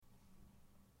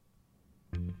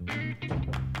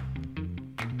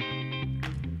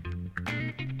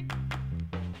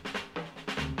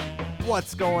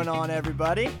What's going on,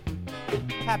 everybody?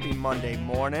 Happy Monday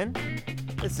morning.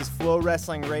 This is Flow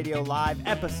Wrestling Radio Live,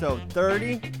 episode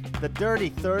 30, the Dirty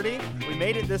 30. We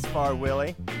made it this far,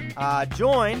 Willie.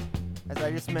 Joined, as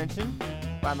I just mentioned,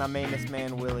 by my mainest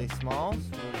man, Willie Smalls,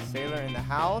 Willie Sailor in the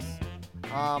house.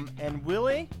 And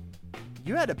Willie,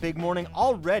 you had a big morning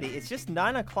already. It's just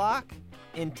 9 o'clock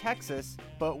in Texas,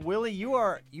 but Willie, you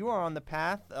are on the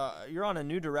path. You're on a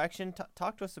new direction.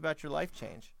 Talk to us about your life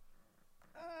change.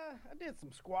 I did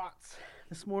some squats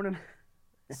this morning.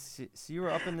 So you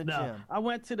were up in the gym. I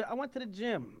went to the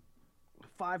gym.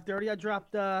 5:30. I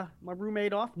dropped my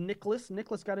roommate off, Nicholas.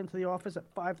 Nicholas got into the office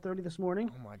at 5:30 this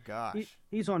morning. Oh my gosh.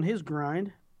 He's on his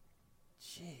grind.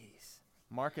 Jeez.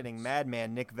 Marketing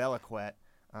madman Nick Veliquette,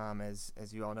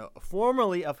 as you all know,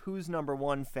 formerly of Who's Number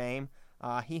One fame.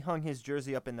 He hung his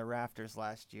jersey up in the rafters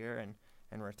last year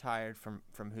and retired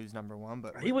from Who's Number One.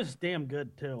 But he was damn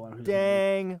good too on Who's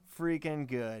Dang freaking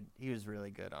good. He was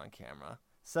really good on camera.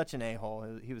 Such an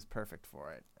a-hole. He was perfect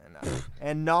for it,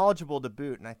 and knowledgeable to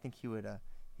boot. And I think he would.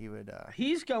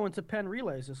 He's going to Penn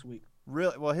Relays this week.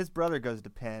 Really? Well, his brother goes to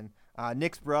Penn.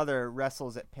 Nick's brother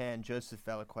wrestles at Penn, Joseph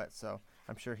Veliquette. So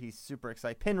I'm sure he's super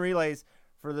excited. Penn Relays,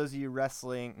 for those of you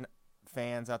wrestling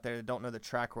fans out there that don't know the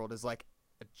track world, is like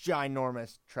a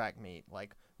ginormous track meet,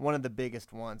 like one of the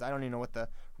biggest ones. I don't even know what the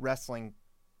wrestling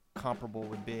comparable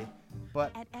would be,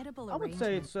 but I would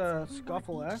say it's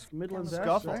Scuffle-esque, Midlands-esque.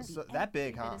 Scuffle, right? so that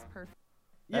big, huh?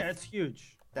 Yeah, it's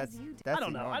huge. That's I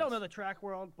don't know. enormous. I don't know the track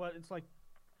world, but it's like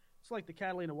the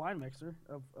Catalina wine mixer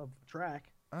of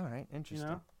track. All right, interesting.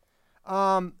 You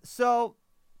know? So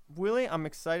Willie, I'm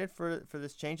excited for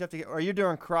this change. Are you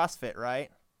doing CrossFit,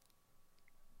 right?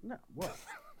 No, what?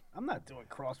 I'm not doing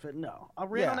CrossFit. No, I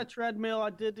ran on a treadmill. I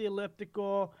did the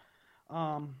elliptical.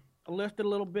 I lifted a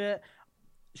little bit.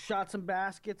 Shot some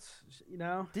baskets. You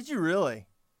know. Did you really?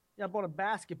 Yeah, I bought a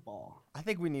basketball. I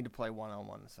think we need to play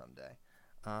one-on-one someday.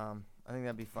 I think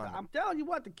that'd be fun. I'm telling you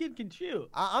what, the kid can shoot.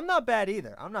 I'm not bad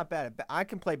either. I'm not bad. I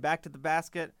can play back to the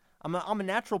basket. I'm a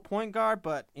natural point guard,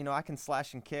 but I can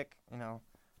slash and kick.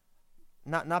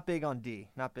 Not big on D.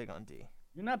 Not big on D.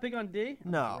 You're not big on D?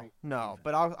 No.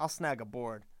 But I'll snag a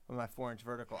board with my 4-inch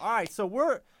vertical. All right,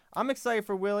 so I'm excited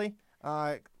for Willie.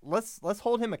 Let's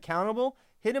hold him accountable.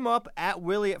 Hit him up at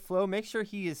Willie at Flow. Make sure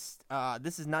he is.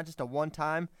 This is not just a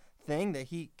one-time thing, that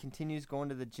he continues going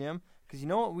to the gym. Because you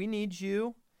know what? We need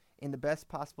you in the best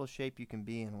possible shape you can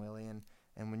be in, Willie.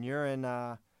 And when you're in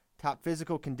top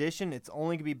physical condition, it's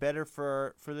only going to be better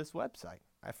for this website.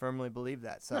 I firmly believe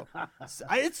that. So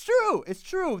it's true. It's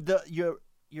true.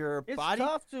 Your body.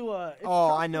 Tough to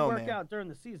I know, work man. out during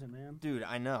the season, man. Dude,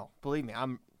 I know. Believe me,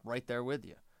 I'm right there with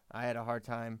you. I had a hard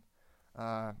time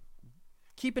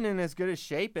keeping in as good a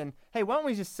shape. And hey, why don't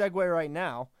we just segue right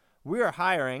now? We are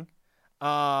hiring,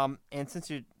 and since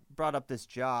you brought up this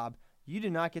job, you do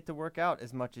not get to work out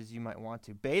as much as you might want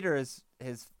to. Bader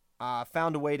has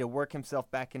found a way to work himself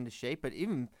back into shape, but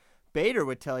even Bader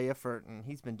would tell you, and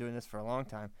he's been doing this for a long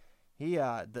time, he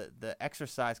the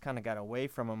exercise kind of got away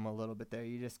from him a little bit there.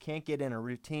 You just can't get in a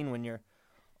routine when you're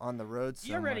on the road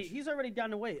so much. He's already down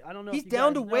to weight. I don't know. He's if you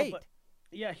down guys to know, weight. But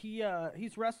yeah,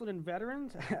 he's wrestled in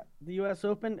veterans at the U.S.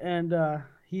 Open, and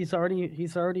he's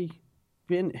already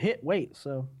been hit weight,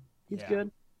 so he's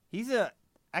good. He's that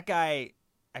guy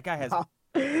has.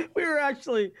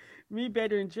 Me,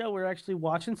 Bader, and Joe were actually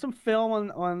watching some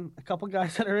film on a couple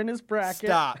guys that are in his bracket.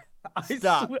 Stop.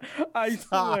 I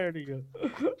swear to you.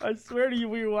 I swear to you,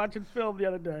 we were watching film the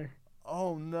other day.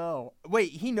 Oh, no.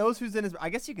 Wait, he knows who's in his... I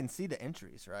guess you can see the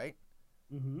entries, right?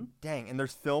 Mm-hmm. Dang, and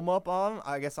there's film up on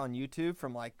YouTube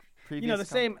from, like,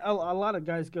 previous... a lot of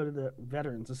guys go to the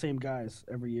veterans, the same guys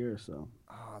every year, so...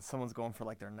 Oh, someone's going for,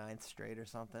 like, their 9th straight or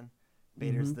something.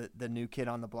 Bader's the new kid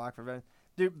on the block for veterans.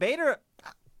 Dude, Bader...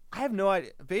 I have no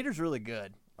idea. Bader's really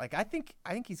good. Like, I think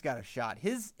he's got a shot.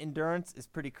 His endurance is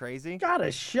pretty crazy. Got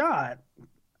a shot?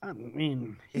 I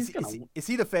mean, is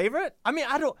he the favorite? I mean,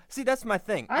 I don't see. That's my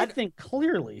thing. I think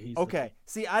clearly he's okay.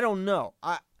 See, I don't know.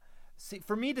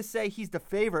 For me to say he's the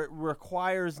favorite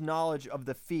requires knowledge of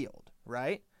the field,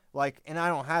 right? Like, and I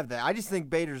don't have that. I just think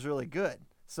Bader's really good,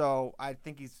 so I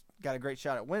think he's got a great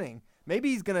shot at winning.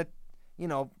 Maybe he's gonna,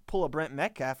 pull a Brent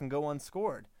Metcalf and go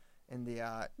unscored in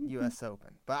the U.S.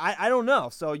 Open. But I don't know.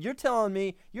 So you're telling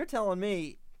me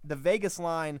the Vegas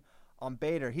line on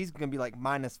Bader, he's going to be like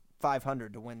minus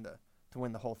 500 to win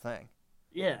the whole thing.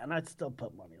 Yeah, and I'd still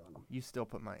put money on him. You still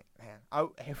put money. Man,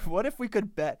 what if we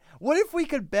could bet? What if we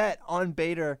could bet on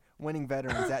Bader winning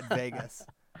veterans at Vegas?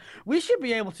 We should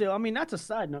be able to. I mean, that's a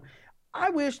side note. I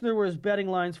wish there was betting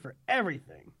lines for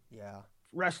everything. Yeah.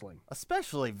 Wrestling.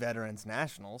 Especially Veterans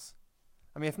Nationals.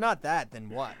 I mean, if not that, then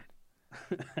what?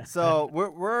 So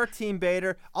we're Team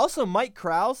Bader. Also, Mike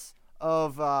Krause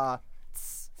of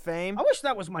fame. I wish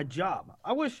that was my job.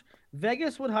 I wish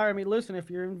Vegas would hire me. Listen, if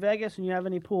you're in Vegas and you have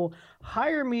any pool,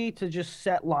 hire me to just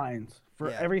set lines for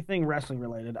everything wrestling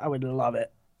related. I would love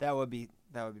it. That would be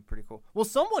pretty cool. Well,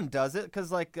 someone does it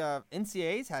because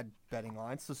NCAA's had betting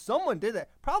lines, so someone did that.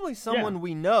 Probably someone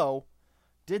we know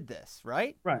did this,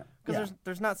 right? Right. Because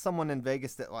there's not someone in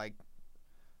Vegas that like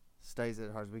studies it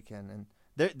as hard as we can, and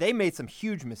they made some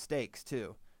huge mistakes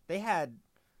too. They had,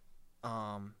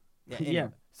 some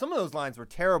of those lines were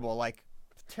terrible, like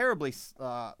terribly.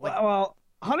 Well,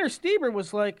 Hunter Stieber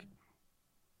was like.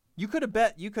 You could have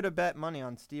bet money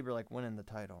on Stieber like winning the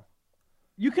title.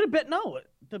 You could have bet no.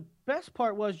 The best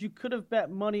part was you could have bet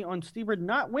money on Stieber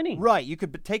not winning. Right, you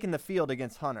could have taken the field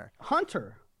against Hunter.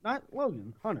 Hunter, not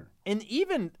Logan. Hunter. And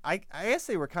even I guess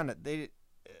they were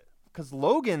because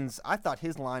Logan's, I thought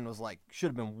his line was like should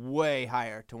have been way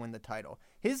higher to win the title.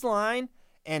 His line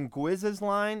and Gwiz's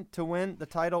line to win the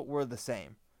title were the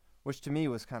same, which to me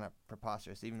was kind of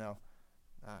preposterous. Even though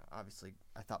obviously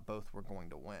I thought both were going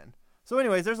to win. So,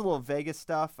 anyways, there's a little Vegas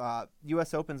stuff.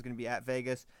 U.S. Open's going to be at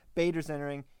Vegas. Bader's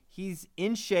entering. He's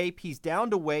in shape. He's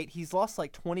down to weight. He's lost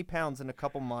like 20 pounds in a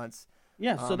couple months.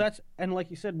 Yeah, so and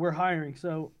like you said, we're hiring.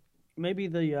 So maybe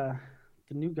the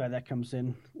new guy that comes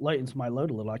in lightens my load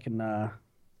a little. I can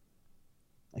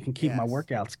keep my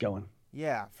workouts going.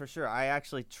 Yeah, for sure. I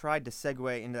actually tried to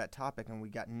segue into that topic, and we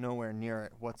got nowhere near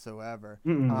it whatsoever.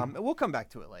 We'll come back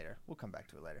to it later.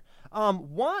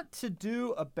 Want to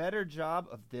do a better job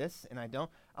of this, and I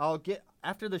don't.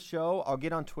 After the show, I'll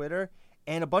get on Twitter,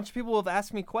 and a bunch of people have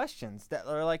asked me questions that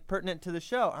are, like, pertinent to the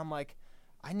show. I'm like,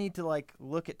 I need to, like,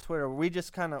 look at Twitter. We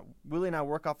just kind of, Willie and I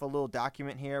work off a little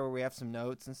document here where we have some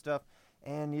notes and stuff,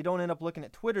 and you don't end up looking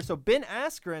at Twitter. So Ben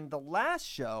Askren, the last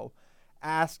show,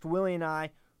 asked Willie and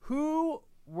I, who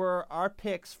were our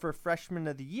picks for Freshman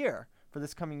of the Year for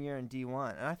this coming year in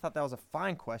D1? And I thought that was a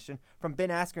fine question from Ben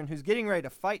Askren, who's getting ready to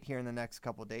fight here in the next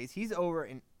couple of days. He's over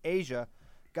in Asia,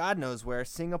 God knows where,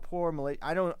 Singapore, Malaysia.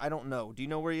 I don't know. Do you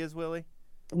know where he is, Willie?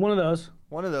 One of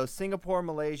those. Singapore,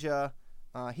 Malaysia.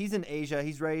 He's in Asia.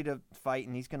 He's ready to fight,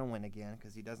 and he's going to win again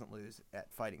because he doesn't lose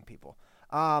at fighting people.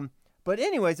 But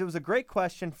anyways, it was a great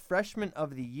question. Freshman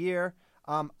of the Year.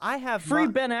 I have free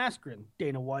Ben Askren,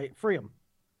 Dana White. Free him.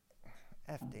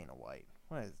 F Dana White.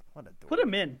 What a dork. Put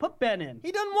him in. Put Ben in.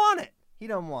 He doesn't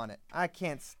want it. I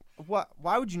can't.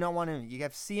 Why would you not want him? You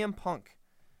have CM Punk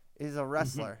is a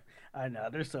wrestler. I know.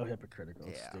 They're so hypocritical.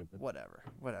 Yeah, it's stupid. Whatever.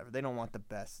 They don't want the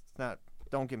best. It's not.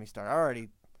 Don't get me started. I already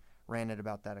ranted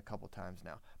about that a couple times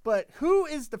now. But who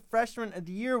is the Freshman of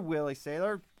the Year, Willie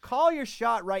Saylor? Call your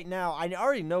shot right now. I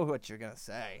already know what you're going to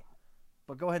say.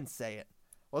 But go ahead and say it.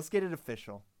 Let's get it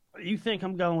official. You think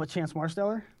I'm going with Chance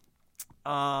Marsteller?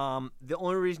 The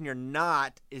only reason you're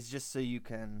not is just so you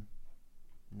can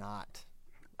not.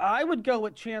 I would go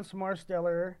with Chance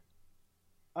Marsteller.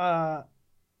 If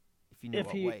you knew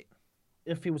what weight.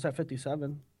 If he was at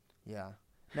 57. Yeah.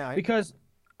 Now, because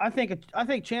I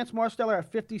think Chance Marsteller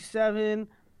at 57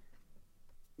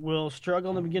 will struggle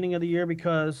in the beginning of the year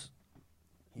because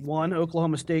one,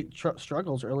 Oklahoma State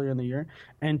struggles earlier in the year,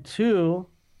 and two,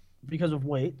 because of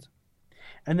weight.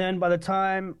 And then by the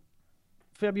time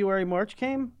February, March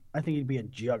came, I think he'd be a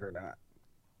juggernaut.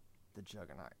 The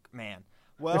juggernaut. Man.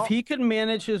 Well, if he could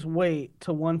manage his weight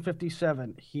to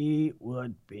 157, he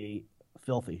would be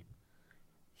filthy.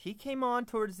 He came on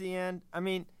towards the end. I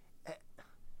mean,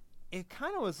 it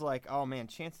kind of was like, oh, man,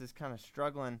 Chance is kind of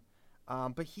struggling.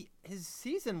 But his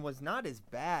season was not as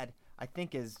bad, I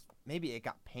think, as maybe it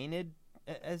got painted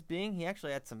as being. He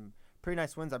actually had some pretty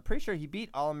nice wins. I'm pretty sure he beat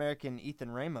All-American Ethan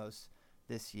Ramos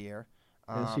this year.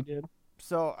 Yes, he did.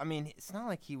 So, I mean, it's not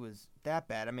like he was that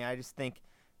bad. I mean, I just think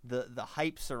the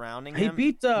hype surrounding him.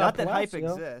 He beat not that Palacio.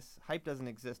 hype exists. Hype doesn't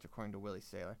exist according to Willie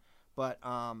Saylor. But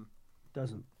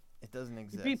doesn't. It doesn't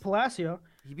exist. He beat Palacio.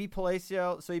 He beat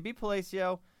Palacio. So he beat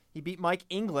Palacio. He beat Mike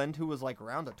England, who was like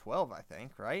round of 12, I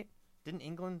think, right? Didn't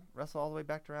England wrestle all the way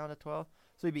back to round of 12?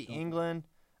 So he beat England,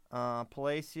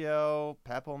 Palacio,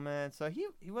 Peppelman. So he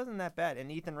wasn't that bad.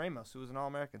 And Ethan Ramos, who was an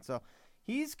All-American. So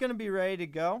he's going to be ready to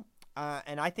go.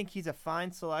 And I think he's a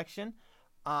fine selection.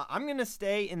 I'm going to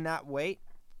stay in that weight,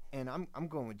 and I'm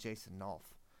going with Jason Nolf.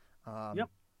 Yep.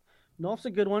 Nolf's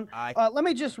a good one. Let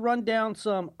me just run down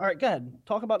some. All right, go ahead.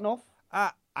 Talk about Nolf.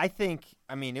 I think,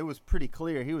 I mean, it was pretty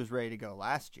clear he was ready to go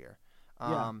last year.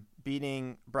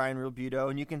 Beating Brian Realbuto.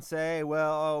 And you can say,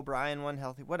 well, Brian wasn't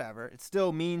healthy, whatever. It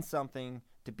still means something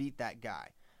to beat that guy.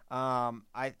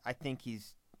 I think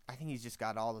he's just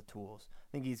got all the tools.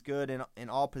 I think he's good in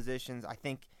all positions. I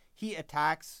think he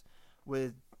attacks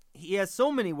with – he has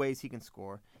so many ways he can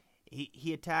score.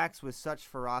 He attacks with such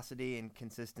ferocity and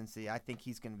consistency. I think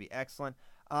he's going to be excellent.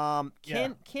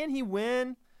 Can he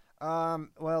win?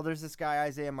 Well, there's this guy,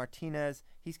 Isaiah Martinez.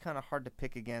 He's kind of hard to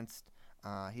pick against.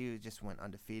 He just went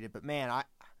undefeated. But, man,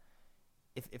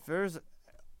 if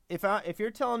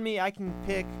you're telling me I can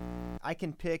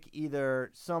pick either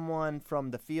someone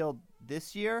from the field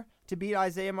this year to beat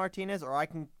Isaiah Martinez, or I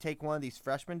can take one of these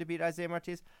freshmen to beat Isaiah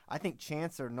Martinez, I think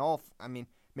Chance or Nolf, I mean,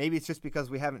 maybe it's just because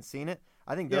we haven't seen it.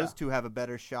 I think those two have a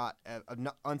better shot of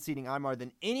unseating Aymar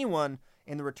than anyone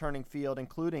in the returning field,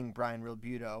 including Brian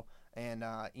Realbuto and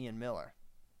Ian Miller.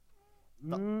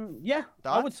 Yeah,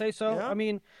 Thoughts? I would say so. Yeah? I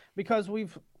mean, because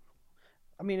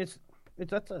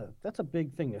that's a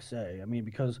big thing to say. I mean,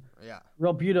 because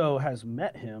Realbuto has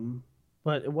met him,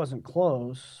 but it wasn't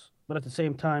close. But at the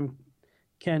same time,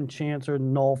 can Chance or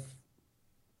Nolf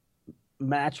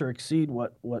match or exceed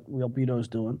what Realbuto's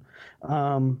doing?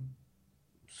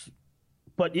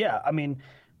 But yeah, I mean,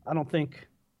 I don't think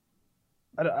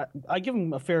I give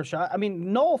him a fair shot. I mean,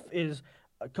 Nolf is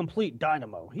a complete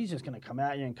dynamo. He's just going to come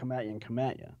at you and come at you and come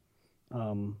at you.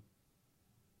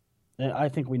 And I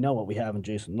think we know what we have in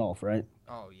Jason Nolf, right?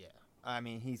 Oh yeah, I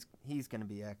mean he's going to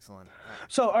be excellent.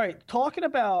 So all right, talking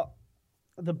about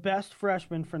the best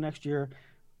freshman for next year.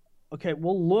 Okay,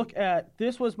 we'll look at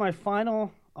this. Was my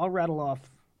final. I'll rattle off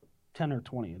 10 or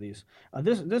 20 of these.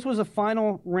 This was a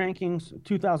final rankings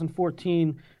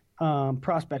 2014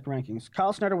 prospect rankings.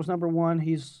 Kyle Snyder was number 1.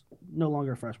 He's no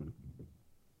longer a freshman.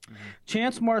 Mm-hmm.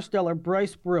 Chance Marsteller,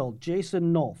 Bryce Brill,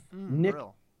 Jason Nolf,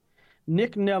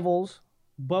 Nick Nevels,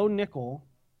 Bo Nickel,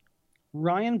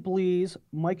 Ryan Blees,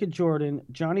 Micah Jordan,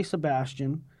 Johnny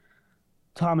Sebastian,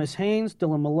 Thomas Haynes,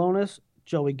 Dylan Malonis,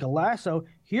 Joey Galasso.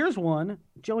 Here's one,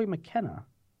 Joey McKenna.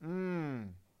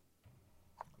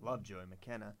 Love Joey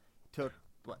McKenna. Took,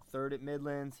 third at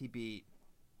Midlands. He beat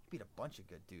a bunch of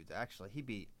good dudes, actually. He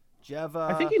beat Jeva.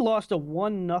 I think he lost a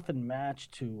 1-0 match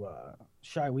to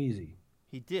Shy Weezy.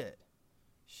 He did.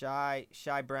 Shy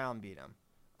Brown beat him.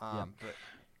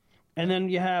 And then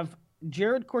you have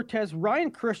Jared Cortez,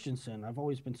 Ryan Christensen. I've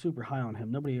always been super high on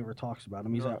him. Nobody ever talks about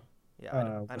him. He's at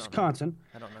Wisconsin.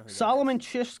 I don't know who Solomon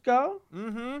Chisco.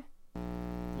 Mm-hmm.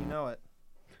 You know it.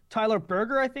 Tyler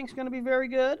Berger, I think, is going to be very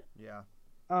good. Yeah.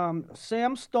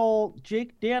 Sam Stoll,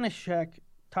 Jake Danishek,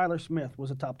 Tyler Smith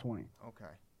was a top 20. Okay.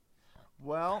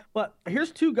 Well. But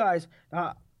here's two guys.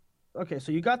 Okay,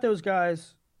 so you got those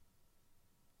guys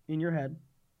in your head.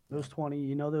 Those 20,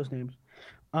 you know those names.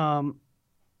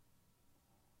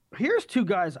 Here's two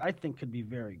guys I think could be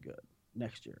very good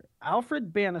next year.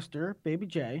 Alfred Bannister, Baby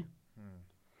J,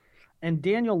 and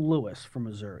Daniel Lewis from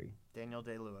Missouri. Daniel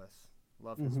Day-Lewis.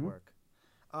 Love his work.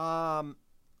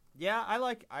 Yeah,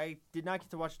 I did not get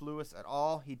to watch Lewis at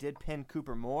all. He did pin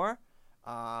Cooper Moore,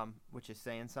 which is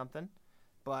saying something.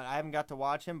 But I haven't got to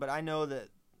watch him. But I know that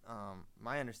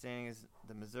my understanding is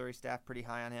the Missouri staff pretty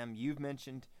high on him. You've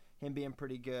mentioned him being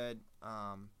pretty good.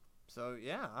 So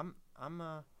yeah,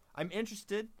 I'm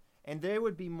interested. And they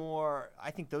would be more.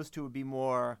 I think those two would be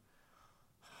more.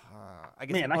 I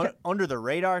guess under the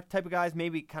radar type of guys.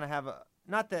 Maybe kind of have a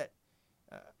not that.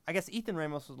 I guess Ethan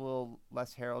Ramos was a little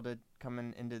less heralded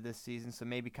coming into this season, so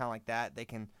maybe kind of like that. They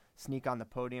can sneak on the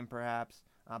podium perhaps,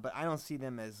 but I don't see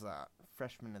them as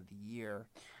freshman of the year.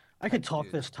 I could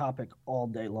talk this topic all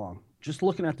day long. Just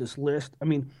looking at this list, I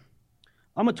mean,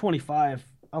 I'm a 25.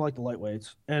 I like the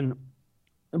lightweights. And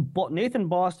Nathan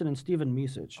Boston and Steven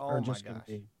Micic are just going to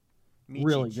be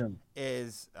really good.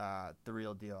 Is the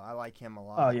real deal. I like him a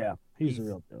lot. Oh, yeah. He's the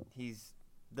real deal.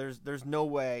 There's no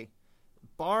way,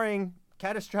 barring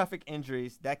catastrophic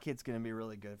injuries, that kid's going to be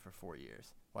really good for 4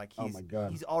 years. Like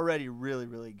he's already really,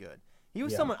 really good. He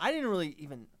was someone I didn't really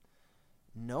even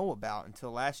know about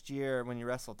until last year when he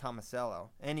wrestled Tomasello,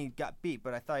 and he got beat.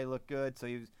 But I thought he looked good, so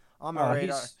he was on my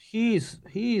radar.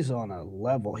 He's on a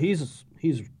level. He's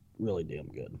really damn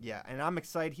good. Yeah, and I'm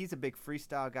excited. He's a big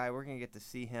freestyle guy. We're gonna get to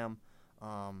see him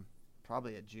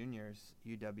probably at juniors,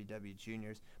 UWW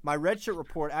juniors. My redshirt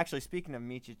report. Actually, speaking of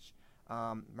Micic.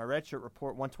 My redshirt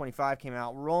report 125 came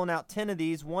out. We're rolling out 10 of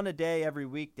these, one a day every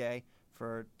weekday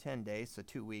for 10 days, so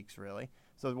 2 weeks really.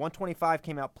 So 125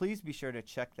 came out. Please be sure to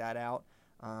check that out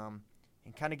and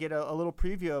kind of get a little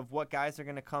preview of what guys are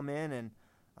going to come in and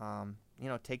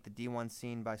take the D1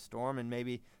 scene by storm, and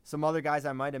maybe some other guys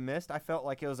I might have missed. I felt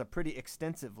like it was a pretty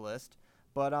extensive list,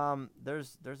 but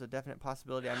there's a definite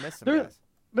possibility I missed some guys.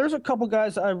 There's a couple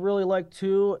guys I really like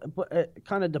too, but it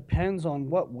kind of depends on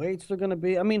what weights they're going to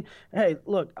be. I mean, hey,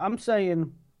 look, I'm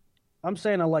saying I'm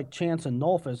saying I like Chance and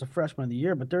Nolf as a freshman of the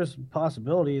year, but there's a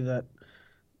possibility that,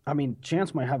 I mean,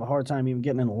 Chance might have a hard time even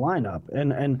getting in the lineup,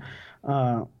 and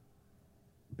uh,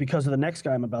 because of the next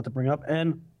guy I'm about to bring up,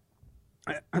 and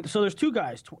so there's two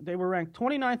guys. They were ranked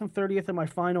 29th and 30th in my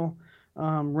final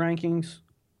rankings,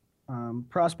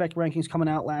 prospect rankings coming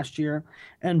out last year,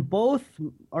 and both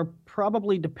are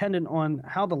probably dependent on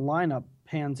how the lineup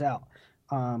pans out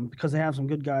because they have some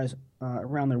good guys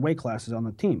around their weight classes on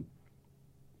the team.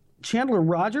 Chandler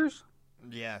Rogers.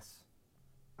 Yes.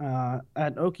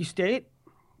 At Okie State,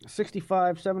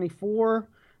 65-74.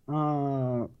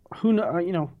 Who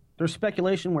know? There's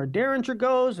speculation where Derringer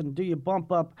goes, and do you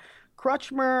bump up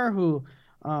Crutchmer, who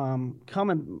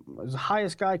coming is the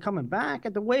highest guy coming back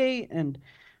at the weight, and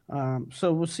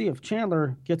so we'll see if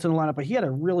Chandler gets in the lineup. But he had a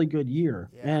really good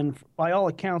year, and by all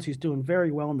accounts, he's doing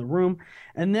very well in the room.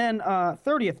 And then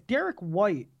 30th, Derek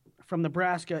White from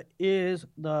Nebraska is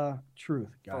the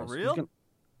truth, guys. For real?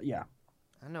 Yeah.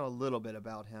 I know a little bit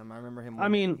about him. I remember him.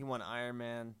 He won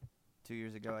Ironman 2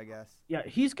 years ago, I guess. Yeah,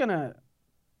 he's gonna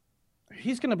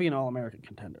be an All-American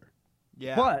contender.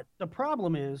 Yeah. But the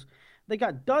problem is they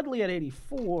got Dudley at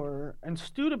 84 and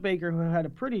Studebaker, who had a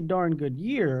pretty darn good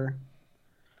year.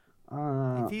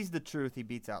 If he's the truth, he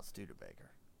beats out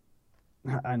Studebaker.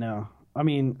 I know. I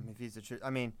mean, if he's the truth,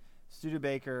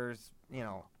 Studebaker's,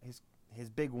 his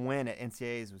big win at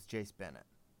NCAAs was Jace Bennett.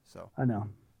 So I know.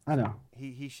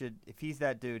 He should, if he's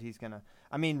that dude, he's gonna.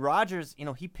 I mean, Rogers,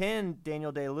 he pinned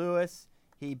Daniel Day-Lewis.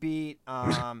 He beat.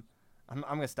 I'm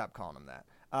gonna stop calling him that.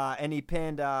 And he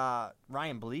pinned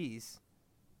Ryan Blease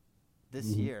this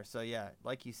year. So yeah,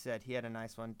 like you said, he had a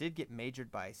nice one. Did get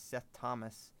majored by Seth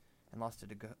Thomas and lost to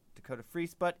Dakota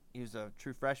Freese, but he was a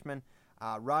true freshman.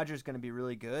 Rogers going to be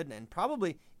really good, and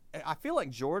probably I feel like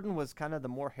Jordan was kind of the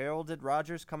more heralded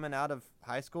Rogers coming out of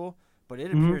high school, but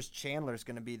it appears Chandler's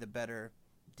going to be the better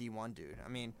D1 dude. I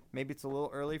mean, maybe it's a little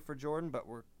early for Jordan, but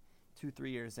we're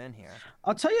 2-3 years in here.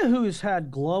 I'll tell you who's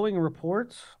had glowing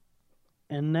reports,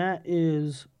 and that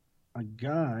is a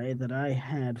guy that I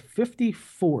had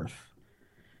 54th,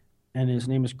 and his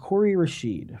name is Corey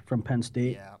Rashid from Penn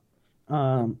State.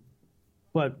 Yeah.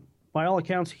 But by all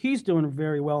accounts, he's doing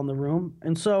very well in the room.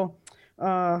 And so,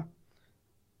 Penn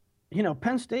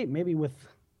State maybe with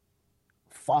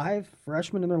 5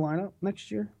 freshmen in their lineup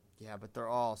next year. Yeah, but they're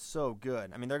all so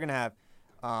good. I mean, they're going to have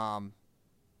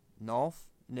Nolf,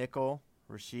 Nickel,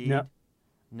 Rashid,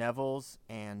 Nevels,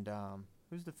 and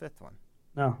who's the 5th one?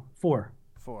 No, 4.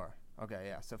 4. Okay,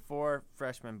 yeah. So 4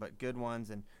 freshmen, but good ones.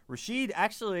 And Rashid,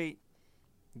 actually,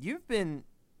 you've been,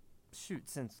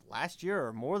 since last year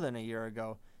or more than a year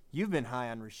ago, you've been high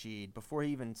on Rashid. Before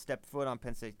he even stepped foot on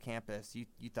Penn State campus, you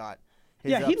thought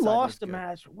his he lost a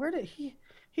match. Where did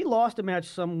he lost a match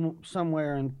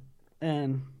somewhere,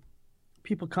 and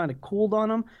people kind of cooled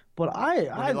on him. But he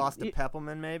lost to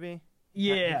Peppelman, maybe?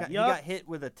 Yeah. He got hit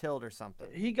with a tilt or something.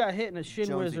 He got hit in a shin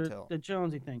Jonesy wizard, tilt. the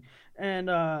Jonesy thing.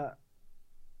 And I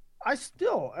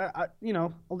still,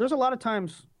 there's a lot of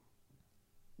times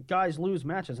guys lose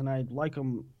matches, and I like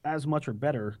them as much or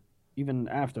better even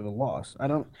after the loss. I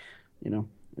don't,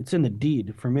 it's in the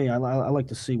deed for me. I like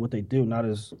to see what they do, not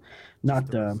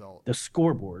the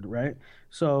scoreboard, right?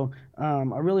 So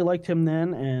I really liked him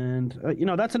then, and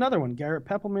that's another one. Garrett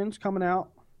Peppelman's coming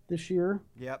out this year.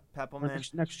 Yep,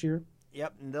 Peppelman next year.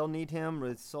 Yep, and they'll need him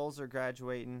with Sulzer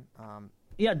graduating.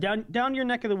 Yeah, down your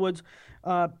neck of the woods,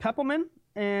 Peppelman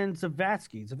and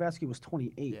Zavatsky. Zavatsky was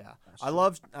 28. Yeah,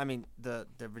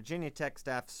 the Virginia Tech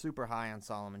staff super high on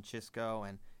Solomon Chisco,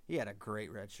 and he had a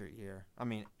great redshirt year. I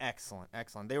mean, excellent.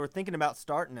 They were thinking about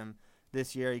starting him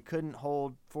this year. He couldn't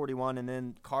hold 41, and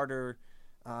then Carter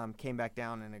came back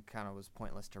down, and it kind of was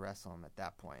pointless to wrestle him at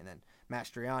that point. And then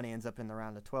Mastriani ends up in the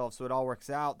round of 12, so it all works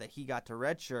out that he got to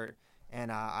redshirt,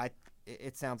 and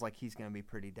it sounds like he's going to be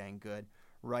pretty dang good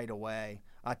right away.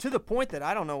 To the point that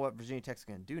I don't know what Virginia Tech's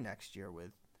going to do next year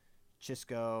with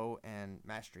Chisco and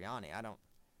Mastriani.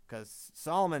 Because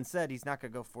Solomon said he's not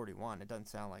going to go 41. It doesn't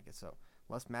sound like it, so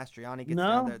unless Mastriani gets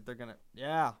down there, they're gonna.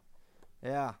 Yeah.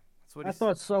 That's what I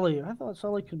thought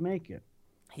Sully could make it.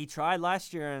 He tried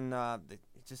last year, and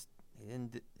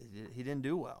he didn't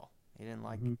do well. He didn't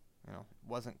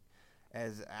wasn't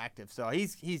as active. So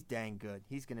he's dang good.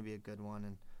 He's gonna be a good one,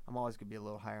 and I'm always gonna be a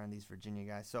little higher on these Virginia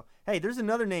guys. So hey, there's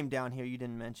another name down here you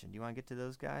didn't mention. Do you want to get to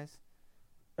those guys?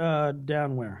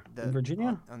 Down where? In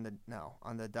Virginia? On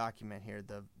the document here,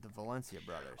 the Valencia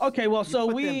brothers. Okay, well, so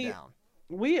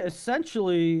we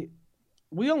essentially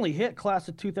only hit class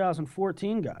of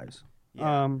 2014 guys,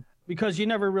 because you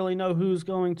never really know who's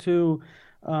going to.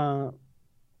 All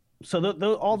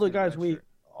the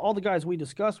guys we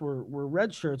discussed were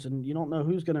red shirts, and you don't know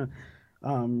who's going to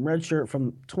redshirt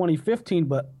from 2015,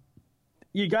 but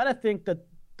you got to think that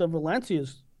the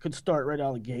Valencias could start right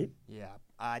out of the gate. Yeah,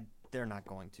 they're not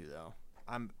going to though.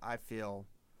 I feel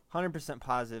 100%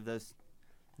 positive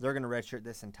they're going to redshirt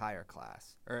this entire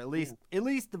class, or at least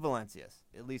the Valencias.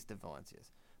 At least the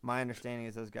Valencias. My understanding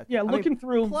is those guys. Yeah, looking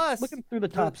through the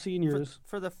top seniors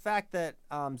for the fact that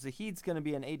Zahid's going to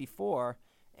be an 84,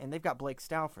 and they've got Blake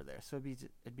Stauffer there, so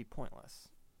it'd be pointless.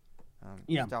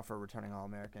 Stauffer returning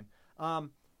All-American.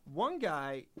 One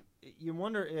guy, you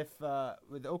wonder if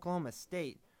with Oklahoma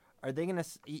State, are they going to?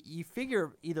 You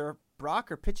figure either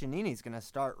Brock or Piccinini is going to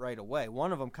start right away.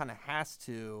 One of them kind of has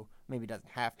to, maybe doesn't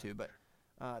have to, but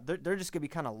they're just going to be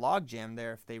kind of logjam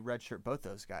there if they redshirt both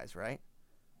those guys, right?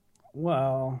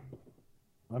 Well,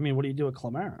 I mean, what do you do with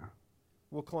Clamara?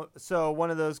 Well, so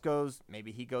one of those goes,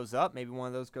 maybe he goes up, maybe one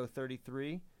of those go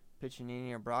 33,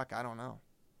 Piccinini or Brock, I don't know.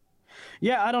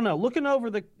 Yeah, I don't know. Looking over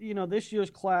this year's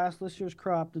class, this year's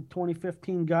crop, the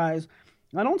 2015 guys,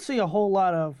 I don't see a whole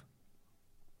lot of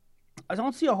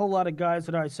guys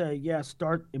that I say, yeah,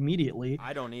 start immediately.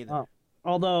 I don't either.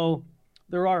 Although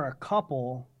there are a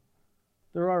couple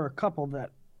that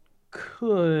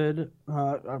could,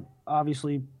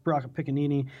 obviously Brock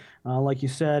Piccinini, like you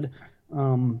said.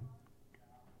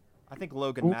 I think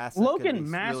Logan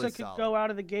Massa. Could go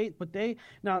out of the gate, but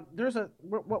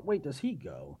what weight does he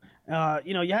go?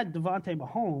 You had Devontae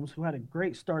Mahomes, who had a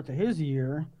great start to his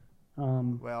year.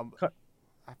 I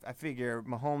figure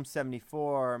Mahomes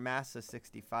 74, Massa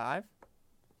 65.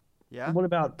 Yeah. What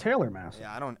about Taylor Massa?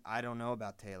 Yeah, I don't know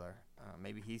about Taylor.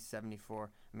 Maybe he's 74.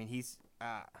 I mean, he's.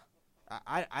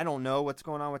 I don't know what's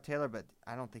going on with Taylor, but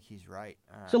I don't think he's right.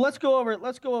 So let's go over.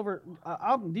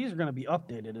 These are going to be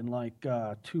updated in like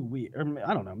 2 weeks. Or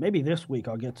I don't know. Maybe this week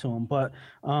I'll get to them. But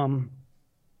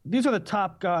these are the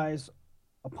top guys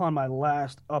upon my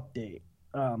last update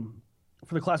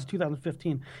for the class of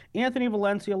 2015. Anthony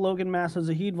Valencia, Logan Massa,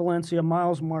 Zahid Valencia,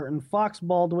 Miles Martin, Fox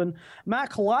Baldwin.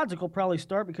 Matt Kolodziej will probably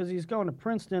start because he's going to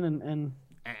Princeton and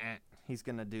he's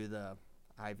going to do the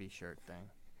Ivy shirt thing.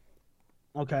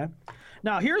 Okay.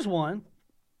 Now, here's one.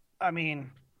 I mean,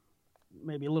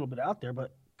 maybe a little bit out there,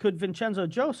 but could Vincenzo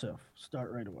Joseph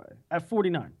start right away at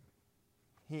 49?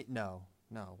 No.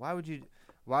 Why would you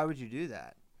do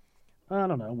that? I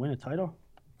don't know. Win a title?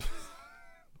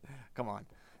 Come on.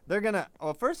 They're going to –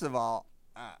 well, first of all,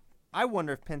 I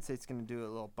wonder if Penn State's going to do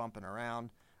a little bumping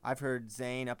around. I've heard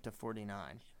Zane up to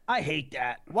 49. I hate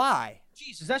that. Why?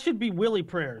 Jesus, that should be Willie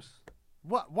Prayers.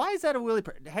 What? Why is that a Willie?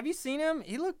 Have you seen him?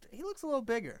 He looks a little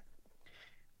bigger.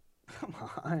 Come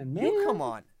on, man. Come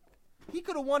on. He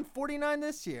could have won 49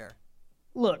 this year.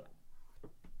 Look,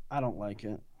 I don't like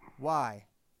it. Why?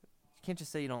 You can't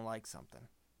just say you don't like something.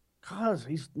 'Cause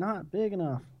he's not big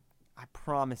enough. I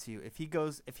promise you, if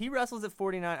he wrestles at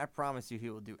 49, I promise you he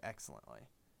will do excellently.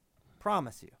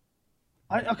 Promise you.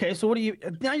 Okay, so what do you?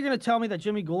 Now you're gonna tell me that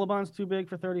Jimmy Gulabon's too big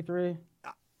for 33?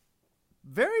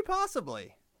 Very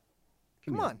possibly.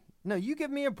 Come on. No, you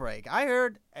give me a break. I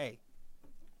heard,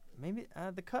 maybe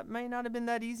the cut may not have been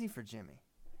that easy for Jimmy.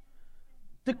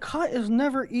 The cut is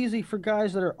never easy for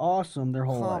guys that are awesome their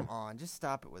whole life. Come on, just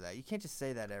stop it with that. You can't just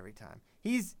say that every time.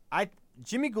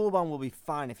 Jimmy Gulabon will be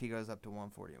fine if he goes up to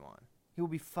 141. He will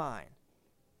be fine.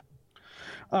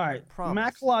 All right.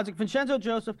 Matt Kolodziej, Vincenzo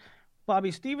Joseph, Bobby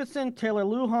Stevenson, Taylor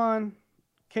Lujan,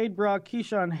 Cade Brock,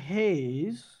 Keyshawn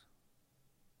Hayes.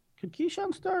 Could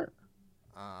Keyshawn start?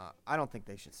 I don't think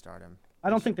they should start him.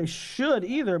 I don't think they should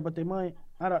either, but they might.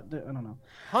 I don't know.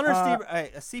 Hunter Stieber,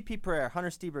 a CP prayer. Hunter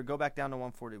Stieber, go back down to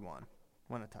 141.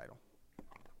 Win a title.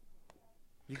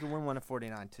 You can win one at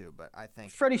 49 too, but I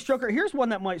think Freddie Stroker. Here's one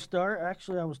that might start.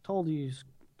 Actually, I was told he's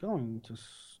going to.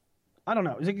 I don't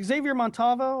know. Is it Xavier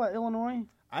Montalvo at Illinois?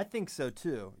 I think so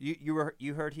too.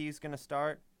 You heard he's going to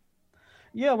start?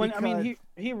 Yeah,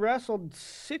 he wrestled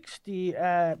 60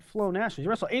 at Flow Nationals. He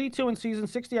wrestled 82 in season,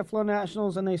 60 at Flow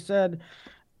Nationals, and they said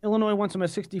Illinois wants him at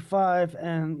 65,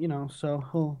 and so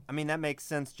he'll. I mean, that makes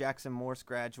sense. Jackson Morse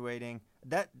graduating.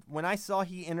 That when I saw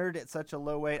he entered at such a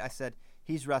low weight, I said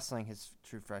he's wrestling his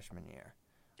true freshman year.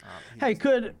 Hey,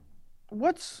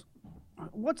 what's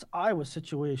Iowa's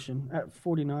situation at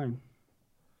 49?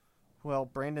 Well,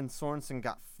 Brandon Sorensen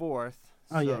got 4th.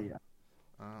 Oh yeah.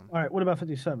 All right, what about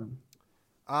 57?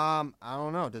 I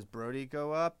don't know. Does Brody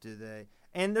go up? Do they?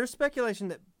 And there's speculation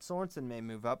that Sorensen may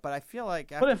move up, but I feel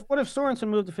like what if Sorensen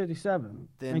moved to 57?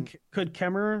 Then could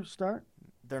Kemmerer start?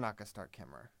 They're not gonna start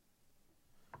Kemmerer.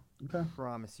 Okay. I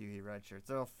promise you, he redshirts.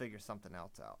 They'll figure something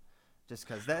else out. Just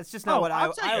because that's just not what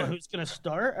I'll tell you who's gonna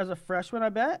start as a freshman. I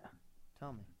bet.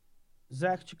 Tell me.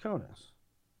 Zach Chaconis.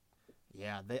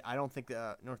 Yeah, I don't think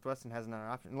Northwestern has another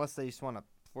option unless they just want to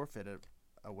forfeit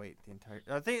a weight the entire.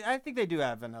 I think they do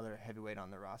have another heavyweight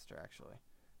on their roster actually.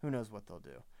 Who knows what they'll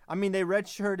do? I mean, they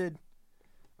redshirted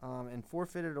and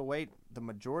forfeited a weight the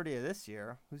majority of this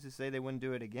year. Who's to say they wouldn't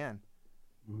do it again?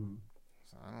 Mm-hmm.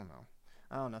 So I don't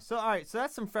know. So all right, so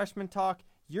that's some freshman talk.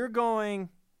 You're going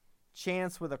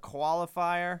Chance with a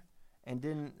qualifier and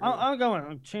didn't. I'm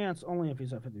going Chance only if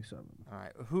he's at 57. All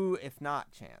right, who if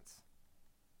not Chance?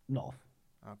 Nolf.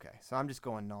 Okay, so I'm just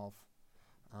going Nolf.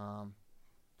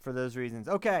 For those reasons.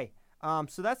 Okay,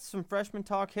 so that's some freshman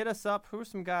talk. Hit us up. Who are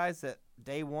some guys that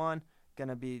day one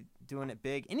gonna be doing it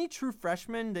big? Any true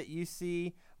freshmen that you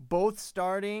see both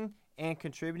starting and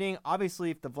contributing? Obviously,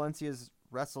 if the Valencias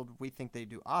wrestled, we think they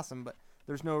do awesome, but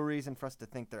there's no reason for us to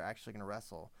think they're actually gonna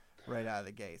wrestle right out of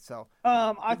the gate. So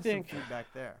I think some feedback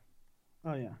there.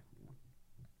 Oh yeah.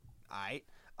 All right.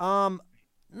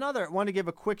 Want to give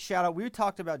a quick shout out. We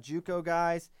talked about JUCO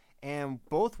guys, and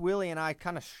both Willie and I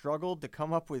kind of struggled to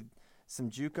come up with some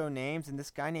JUCO names. And this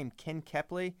guy named Ken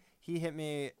Kepley, he hit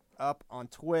me up on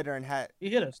Twitter and he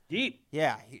hit us deep.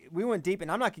 Yeah, we went deep,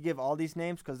 and I'm not gonna give all these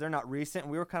names because they're not recent.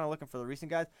 We were kind of looking for the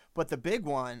recent guys, but the big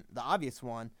one, the obvious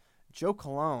one, Joe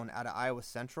Colon out of Iowa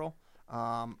Central.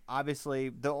 Obviously,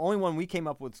 the only one we came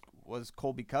up with was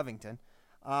Colby Covington.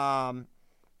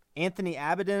 Anthony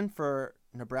Abaddon for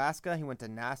Nebraska. He went to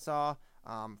Nassau.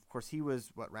 Of course, he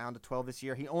was, round of 12 this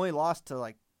year. He only lost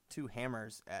to, 2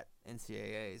 hammers at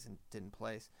NCAAs and didn't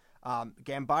place.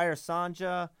 Gambayar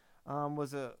Sanja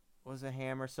was a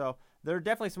hammer. So there are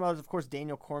definitely some others. Of course,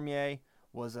 Daniel Cormier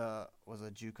was a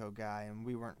JUCO guy, and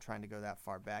we weren't trying to go that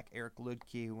far back. Eric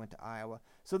Ludke, who went to Iowa.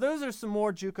 So those are some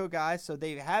more JUCO guys. So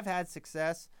they have had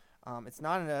success. It's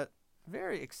not a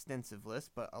very extensive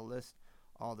list, but a list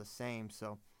all the same.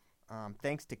 So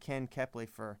thanks to Ken Kepley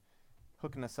for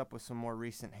hooking us up with some more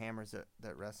recent hammers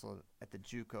that wrestled at the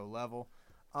JUCO level.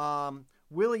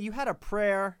 Willie, you had a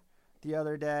prayer the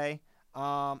other day,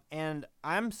 and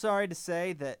I'm sorry to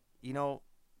say that,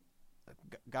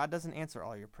 God doesn't answer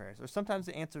all your prayers, or sometimes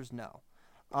the answer is no.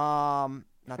 Not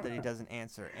that he doesn't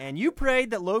answer. And you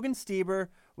prayed that Logan Stieber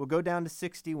will go down to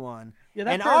 61. Yeah,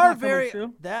 that and our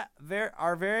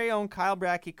very own Kyle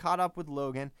Brackey caught up with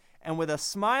Logan, and with a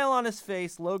smile on his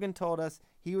face, Logan told us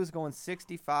he was going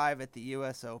 65 at the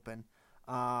U.S. Open.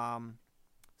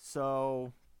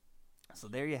 So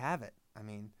there you have it. I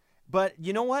mean, but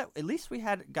you know what? At least we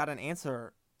got an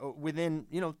answer within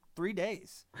 3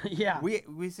 days. Yeah.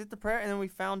 We said the prayer and then we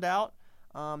found out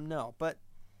no. But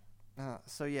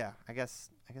so yeah, I guess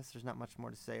there's not much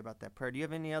more to say about that prayer. Do you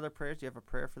have any other prayers? Do you have a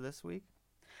prayer for this week?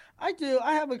 I do.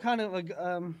 I have a kind of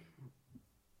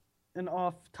an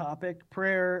off-topic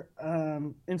prayer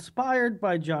inspired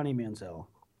by Johnny Manziel.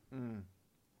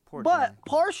 Poor but Johnny.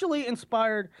 Partially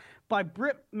inspired by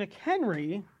Britt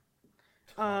McHenry.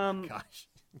 Gosh,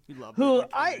 you love who Britt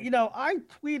I McHenry.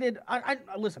 tweeted. I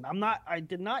listen. I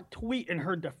did not tweet in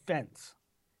her defense.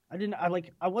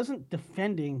 I wasn't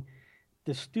defending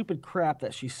the stupid crap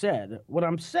that she said. What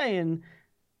I'm saying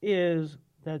is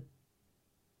that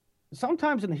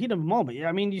sometimes in the heat of a moment,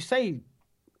 I mean, you say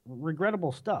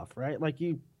regrettable stuff, right? Like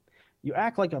you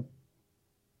act like a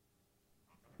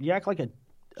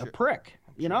prick,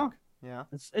 you know? Yeah.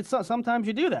 It's sometimes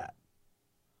you do that.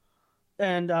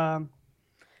 And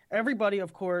everybody,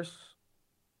 of course,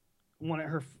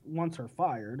 wants her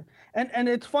fired. And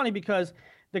it's funny because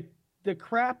the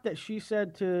crap that she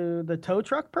said to the tow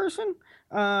truck person,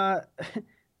 the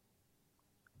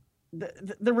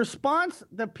response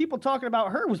that people talking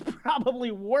about her was probably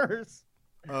worse.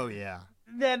 Oh yeah.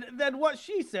 Than what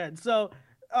she said. So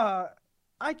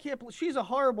I can't believe she's a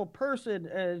horrible person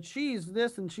and she's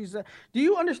this and she's that. Do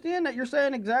you understand that you're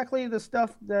saying exactly the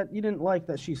stuff that you didn't like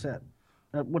that she said?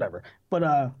 Whatever. But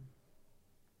I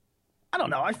don't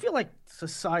know. I feel like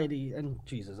society, and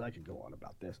Jesus, I could go on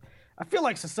about this. I feel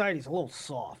like society's a little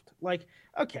soft. Like,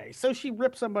 okay, so she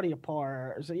ripped somebody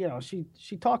apart. So,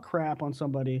 she talked crap on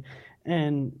somebody,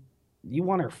 and you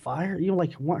want her fired? You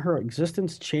want her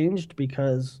existence changed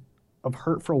because of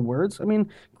hurtful words? I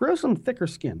mean, grow some thicker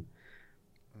skin.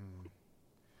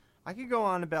 I could go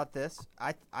on about this.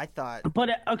 I thought, but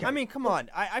okay. I mean, come on.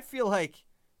 I feel like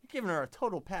you're giving her a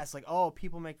total pass. Like, oh,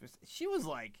 people make this. She was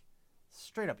like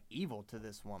straight up evil to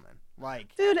this woman.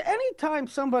 Like, dude, anytime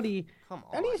somebody, come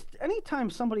on, anytime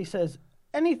somebody says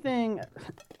anything,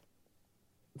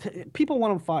 people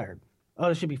want them fired. Oh,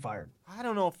 they should be fired. I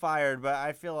don't know fired, but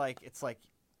I feel like it's like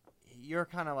you're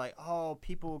kind of like, oh,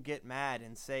 people get mad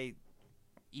and say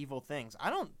evil things. I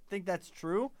don't think that's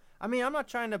true. I mean, I'm not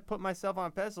trying to put myself on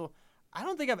a pedestal. I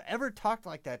don't think I've ever talked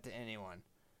like that to anyone.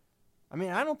 I mean,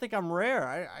 I don't think I'm rare.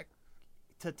 I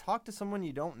to talk to someone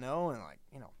you don't know and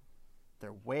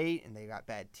their weight and they got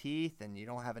bad teeth and you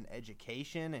don't have an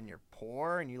education and you're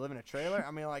poor and you live in a trailer.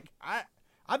 I mean, like,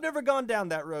 I've never gone down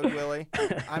that road, Willie.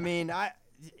 I mean,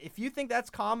 if you think that's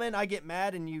common, I get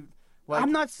mad and you. Like,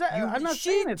 I'm not saying.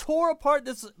 She tore apart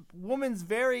this woman's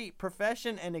very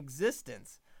profession and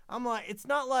existence. I'm like, it's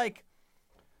not like,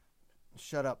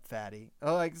 shut up, fatty.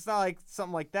 Like, it's not like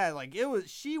something like that. Like, it was.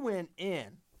 She went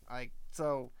in. Like,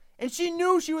 so, and she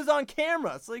knew she was on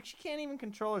camera. It's like she can't even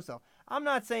control herself. I'm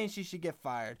not saying she should get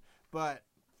fired, but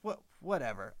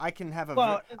whatever. I can have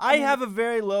I have a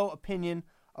very low opinion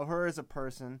of her as a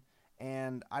person,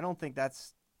 and I don't think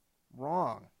that's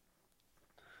wrong.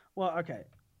 Well, okay.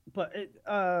 But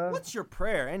what's your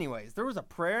prayer, anyways? There was a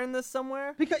prayer in this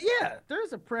somewhere? Because there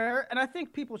is a prayer, and I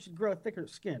think people should grow thicker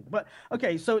skin. But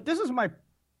okay, so this is my.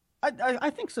 I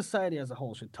think society as a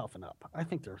whole should toughen up. I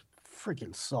think they're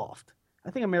freaking soft.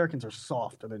 I think Americans are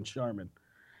softer than Charmin.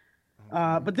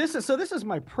 But this is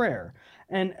my prayer,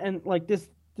 and like this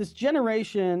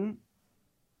generation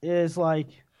is like,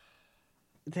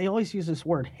 they always use this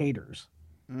word haters,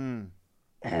 and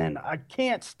I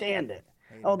can't stand it.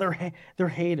 Haters. Oh, they're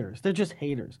haters. They're just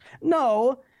haters.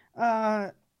 No,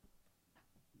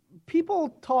 people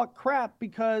talk crap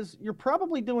because you're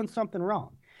probably doing something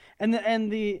wrong, and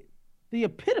the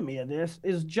epitome of this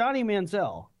is Johnny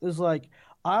Manziel is like,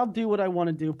 I'll do what I want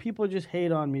to do. People just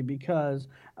hate on me because,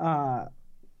 I'm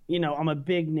a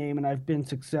big name and I've been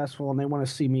successful and they want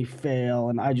to see me fail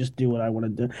and I just do what I want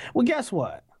to do. Well, guess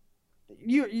what?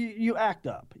 You act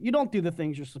up. You don't do the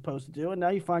things you're supposed to do, and now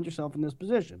you find yourself in this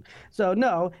position. So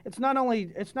no, it's not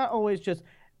always just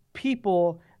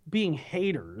people being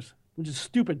haters, which is a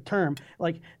stupid term.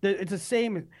 Like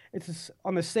it's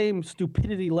on the same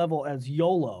stupidity level as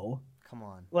YOLO. Come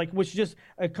on. Like, which is just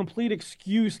a complete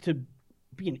excuse to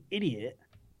be an idiot.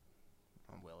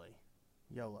 Oh, Willie.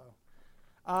 YOLO.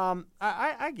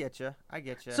 I get you.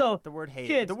 So the word hate.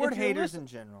 Kids, the word haters in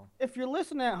general. If you're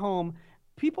listening at home,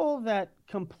 people that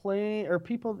complain or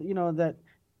people that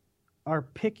are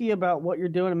picky about what you're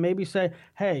doing and maybe say,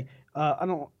 hey, I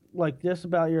don't like this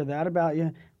about you or that about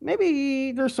you,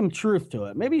 maybe there's some truth to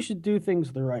it. Maybe you should do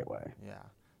things the right way. Yeah.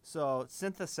 So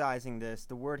synthesizing this,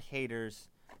 the word haters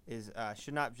is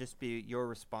should not just be your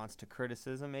response to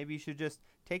criticism. Maybe you should just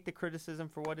take the criticism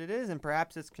for what it is, and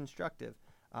perhaps it's constructive,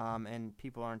 and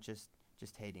people aren't just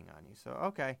hating on you. So,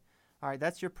 okay. All right,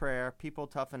 that's your prayer. People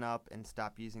toughen up and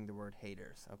stop using the word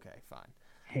haters. Okay, fine.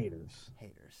 Haters.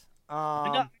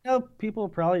 I know people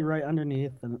probably right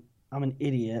underneath, and I'm an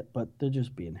idiot, but they're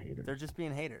just being haters. They're just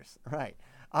being haters, right.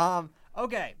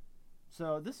 Okay,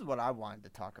 so this is what I wanted to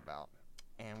talk about,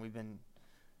 and we've been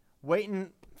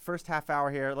waiting first half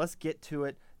hour here. Let's get to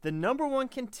it. The number one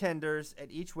contenders at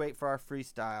each weight for our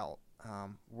freestyle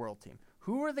world team.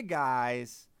 Who are the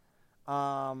guys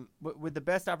with the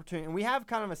best opportunity? And we have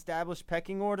kind of established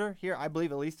pecking order here, I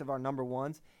believe, at least of our number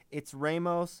ones. It's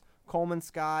Ramos, Coleman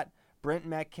Scott, Brent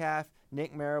Metcalf,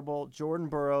 Nick Marable, Jordan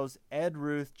Burroughs, Ed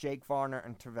Ruth, Jake Varner,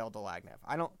 and Tervel Delagnev.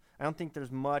 I don't think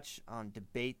there's much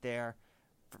debate there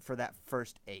for that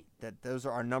first 8. That those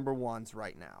are our number ones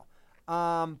right now.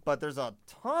 But there's a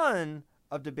ton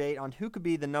of debate on who could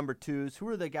be the number 2s. Who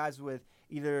are the guys with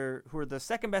either who are the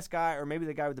second best guy or maybe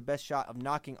the guy with the best shot of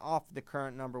knocking off the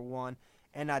current number 1.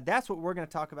 And that's what we're going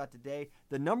to talk about today.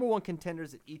 The number 1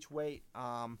 contenders at each weight.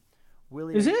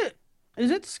 Willie, is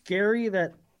it scary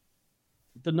that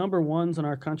the number 1s in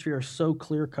our country are so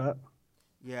clear cut?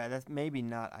 Yeah, that's maybe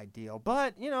not ideal,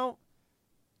 but I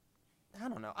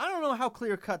don't know. I don't know how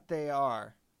clear cut they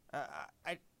are.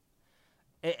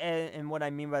 And what I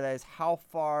mean by that is how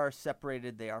far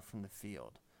separated they are from the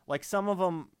field. Like some of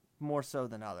them more so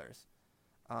than others.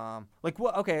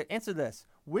 Okay, answer this.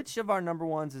 Which of our number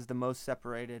 1s is the most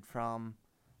separated from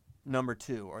number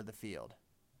 2 or the field?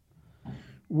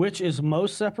 Which is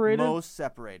most separated? Most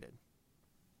separated.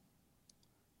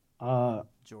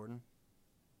 Jordan.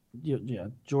 Yeah,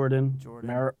 Jordan.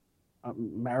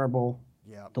 Marable.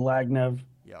 Yep. Delagnev.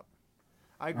 Yep.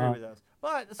 I agree with those.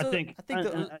 But so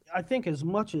I think as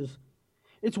much as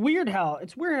it's weird how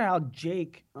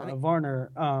Jake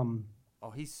Varner.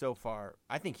 He's so far.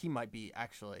 I think he might be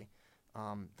actually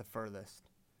the furthest.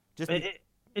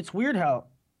 It's weird how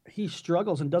he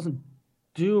struggles and doesn't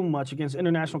do much against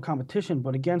international competition,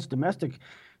 but against domestic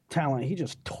talent, he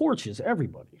just torches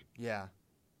everybody. Yeah.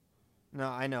 No,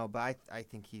 I know, but I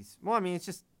think he's. Well, I mean, it's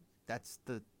just that's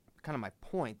the kind of my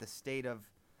point. The state of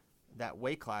that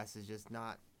weight class is just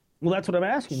not. Well, that's what I'm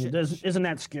asking you. Isn't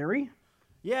that scary?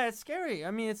 Yeah, it's scary.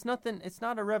 I mean, it's nothing. It's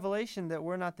not a revelation that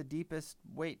we're not the deepest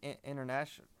weight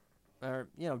international, or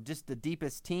just the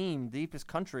deepest team, deepest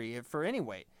country for any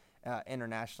weight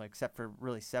internationally, except for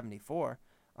really 74.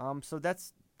 So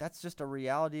that's just a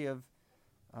reality of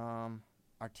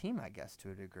our team, I guess,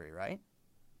 to a degree, right?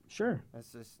 Sure.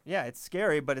 It's just it's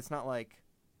scary, but it's not like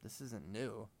this isn't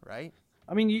new, right?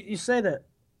 I mean, you say that,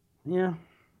 yeah.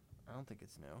 I don't think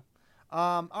it's new.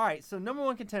 All right, so number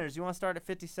one contenders. You want to start at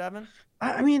 57?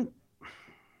 I mean,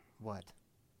 what?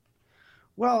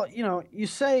 Well, you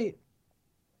say,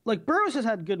 like, Burroughs has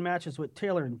had good matches with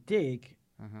Taylor and Dake,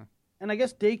 and I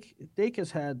guess Dake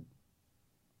has had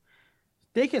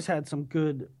some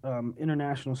good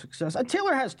international success.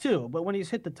 Taylor has too, but when he's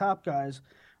hit the top guys,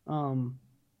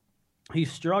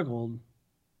 he's struggled.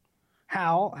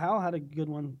 Hal had a good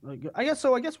one. I guess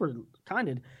so. I guess we're kind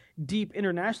of deep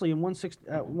internationally in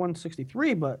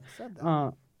 163, but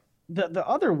the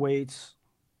other weights.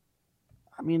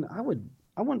 I mean, I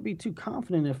wouldn't be too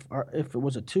confident if it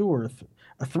was a 2 or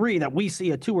a 3 that we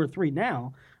see a 2 or 3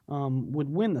 now would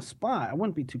win the spot. I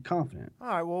wouldn't be too confident. All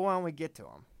right. Well, why don't we get to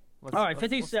him? All right,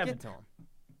 57. Let's get to him.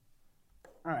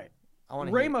 All right. I want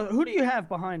to Ramos. Who do you have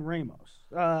behind Ramos?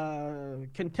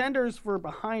 Contenders for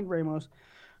behind Ramos: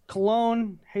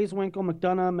 Cologne, Hayeswinkle,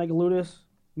 McDonough, Megaludis,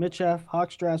 Mitchell,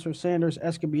 Hochstrasser, Sanders,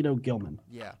 Escobedo, Gilman.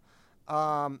 Yeah.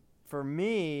 For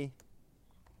me,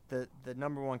 the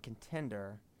number one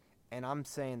contender, and I'm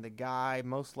saying the guy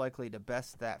most likely to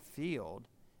best that field,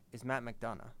 is Matt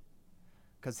McDonough.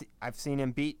 Because I've seen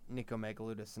him beat Nico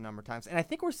Megaludis a number of times. And I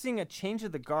think we're seeing a change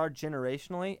of the guard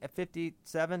generationally at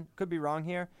 57. Could be wrong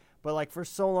here. But, like, for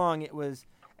so long it was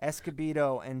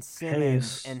Escobedo and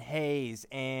Simmons and Hayes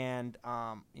and,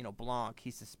 Blanc.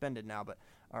 He's suspended now,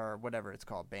 or whatever it's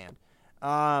called, banned.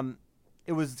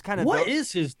 It was kind of... What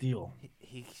is his deal?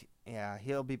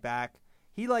 He'll be back.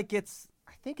 He, gets...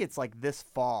 I think it's, this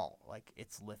fall.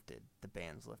 It's lifted. The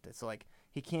ban's lifted. So,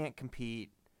 he can't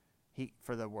compete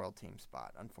for the world team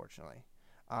spot, unfortunately.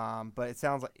 But it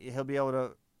sounds like he'll be able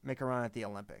to make a run at the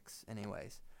Olympics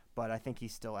anyways. But I think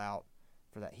he's still out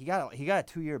for that. He got a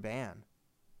 2-year ban.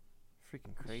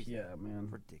 Freaking crazy. Yeah, man.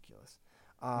 Ridiculous.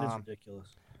 It's ridiculous.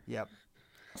 Yep.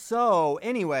 So,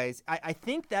 anyways, I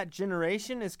think that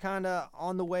generation is kind of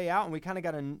on the way out, and we kind of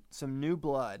got some new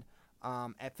blood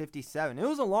at 57. It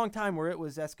was a long time where it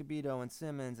was Escobedo and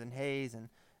Simmons and Hayes and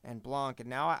Blanc, and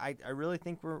now I really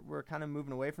think we're kind of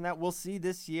moving away from that. We'll see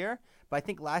this year, but I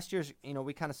think last year's,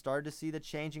 we kind of started to see the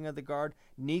changing of the guard.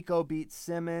 Nico beats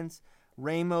Simmons,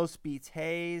 Ramos beats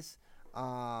Hayes,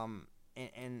 and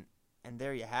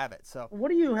there you have it. So what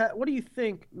do you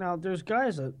think? Now there's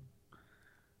guys that,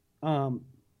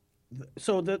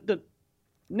 so the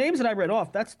names that I read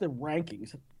off, that's the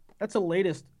rankings. That's the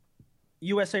latest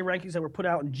USA rankings that were put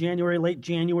out in late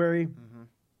January.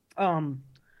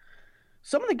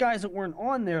 Some of the guys that weren't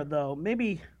on there, though,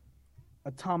 maybe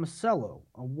a Tomasello,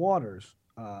 a Waters,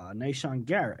 Nahshon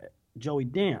Garrett, Joey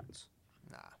Dance.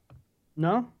 Nah.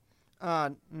 No?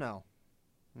 No.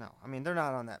 I mean, they're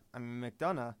not on that. I mean,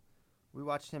 McDonough, we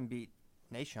watched him beat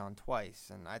Nahshon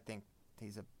twice, and I think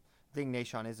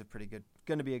Nahshon is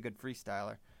going to be a good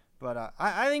freestyler. But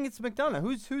I think it's McDonough.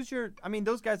 Who's your? I mean,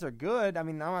 those guys are good. I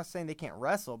mean, I'm not saying they can't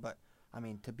wrestle, but I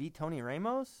mean, to beat Tony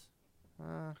Ramos,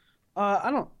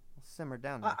 I don't. Simmer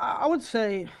down. I would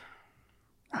say,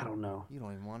 I don't know. You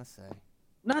don't even want to say.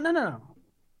 No.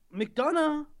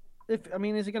 McDonough.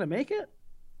 Is he gonna make it?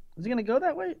 Is he gonna go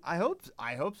that way? I hope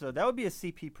so. That would be a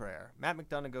CP prayer. Matt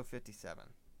McDonough go 57.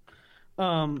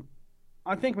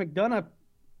 I think McDonough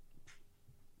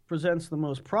presents the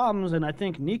most problems, and I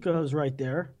think Nico's right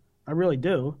there. I really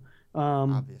do.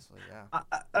 Obviously,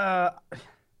 yeah.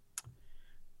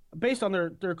 Based on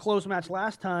their close match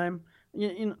last time,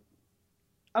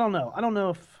 I don't know. I don't know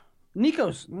if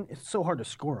Nico's. It's so hard to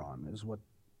score on. Is what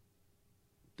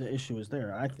the issue is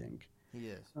there. I think he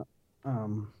is.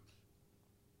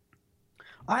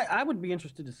 I would be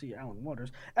interested to see Alan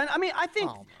Waters, and I mean, I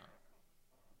think. Oh,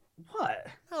 what?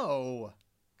 No,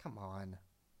 come on.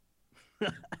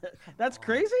 That's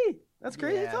crazy. That's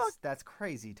crazy talk. That's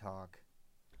crazy talk.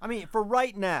 I mean, for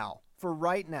right now,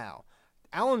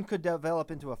 Alan could develop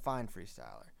into a fine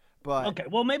freestyler. But okay,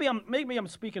 well maybe I'm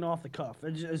speaking off the cuff.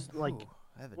 It's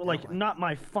not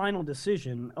my final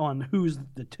decision on who's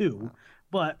the two,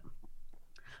 but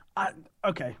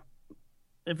okay.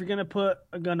 If you're gonna put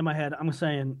a gun to my head, I'm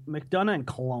saying McDonough and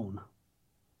Cologne.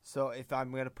 So if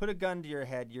I'm gonna put a gun to your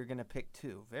head, you're gonna pick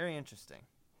two. Very interesting.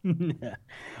 Yeah.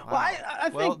 Well, I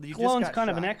think Cologne's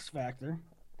kind of an X factor.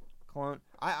 Cologne.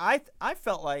 I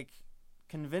felt like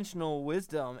conventional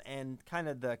wisdom and kind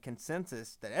of the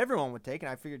consensus that everyone would take,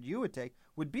 and I figured you would take,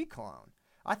 would be Cologne.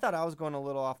 I thought I was going a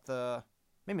little off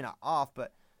maybe not off,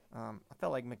 but I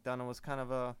felt like McDonough was kind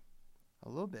of a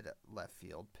little bit left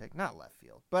field pick. Not left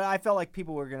field, but I felt like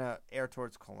people were going to err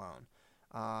towards Cologne.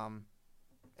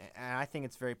 and I think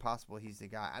it's very possible he's the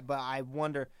guy. But I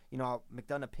wonder,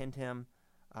 McDonough pinned him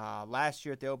last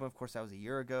year at the Open. Of course, that was a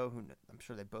year ago. I'm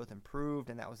sure they both improved,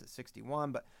 and that was at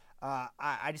 61. But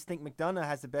I just think McDonough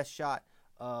has the best shot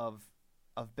of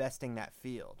besting that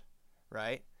field,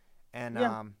 right?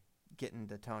 And getting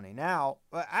to Tony. Now,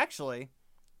 actually,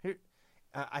 here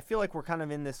I feel like we're kind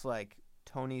of in this like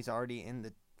Tony's already in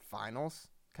the finals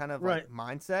kind of like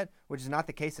mindset, which is not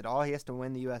the case at all. He has to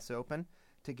win the U.S. Open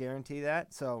to guarantee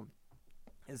that. So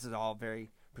this is all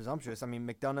very presumptuous. I mean,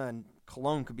 McDonough and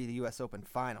Colon could be the U.S. Open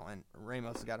final, and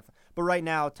Ramos has got to. But right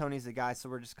now, Tony's the guy, so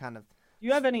we're just kind of. Do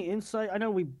you have any insight? I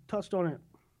know we touched on it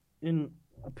in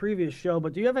a previous show,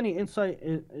 but do you have any insight?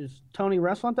 Is Tony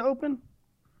wrestling at the Open?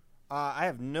 I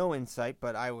have no insight,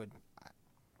 but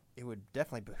it would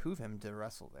definitely behoove him to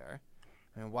wrestle there.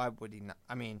 I mean, why would he not?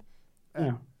 I mean,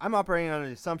 I'm operating on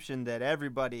the assumption that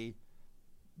everybody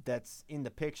that's in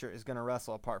the picture is going to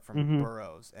wrestle apart from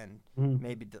Burroughs and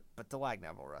maybe, but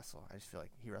Delagnay will wrestle. I just feel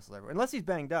like he wrestles everywhere. Unless he's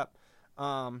banged up,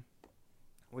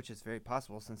 which is very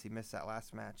possible since he missed that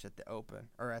last match at the Open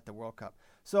or at the World Cup.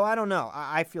 So I don't know.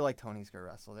 I feel like Tony's going to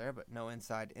wrestle there, but no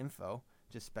inside info,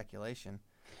 just speculation.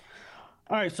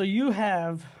 All right, so you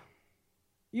have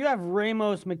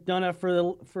Ramos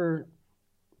McDonough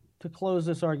to close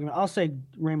this argument. I'll say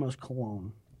Ramos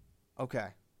Colon. Okay,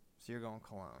 so you're going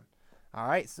Colon. All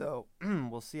right, so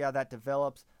we'll see how that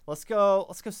develops. Let's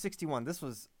go 61. This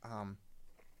was I'm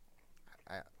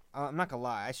not gonna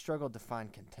lie, I struggled to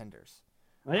find contenders.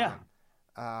 Oh yeah.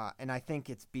 And I think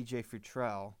it's BJ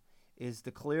Futrell is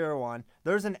the clear one.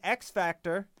 There's an X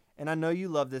factor, and I know you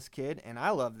love this kid, and I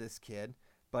love this kid,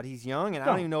 but he's young, and I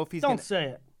don't even know if he's. Don't say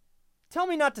it. Tell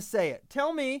me not to say it.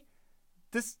 Tell me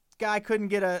this guy couldn't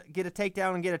get a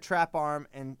takedown and get a trap arm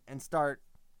and start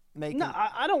making. No,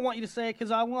 I don't want you to say it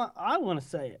because I want to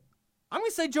say it. I'm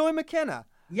gonna say Joey McKenna.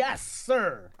 Yes,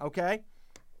 sir. Okay.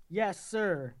 Yes,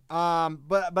 sir.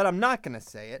 But I'm not gonna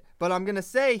say it. But I'm gonna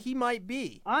say he might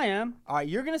be. I am. All right,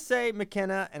 you're gonna say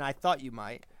McKenna, and I thought you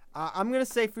might. I'm gonna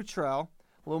say Futrell,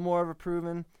 a little more of a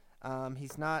proven.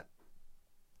 He's not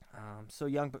so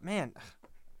young, but man,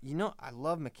 I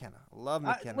love McKenna.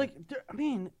 I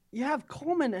mean, you have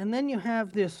Coleman, and then you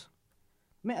have this.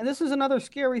 Man, this is another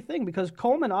scary thing because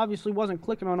Coleman obviously wasn't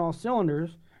clicking on all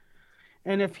cylinders,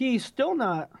 and if he's still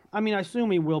not, I mean, I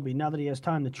assume he will be now that he has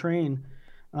time to train.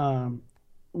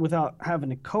 Without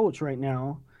having a coach right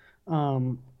now,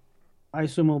 I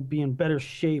assume he'll be in better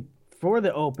shape for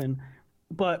the Open.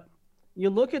 But you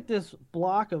look at this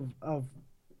block of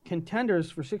contenders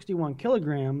for 61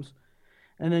 kilograms,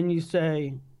 and then you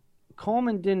say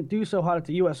Coleman didn't do so hot at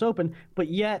the U.S. Open, but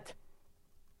yet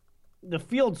the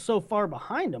field's so far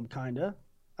behind him, kind of.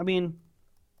 I mean,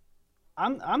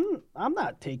 I'm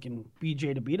not taking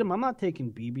BJ to beat him. I'm not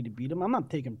taking BB to beat him. I'm not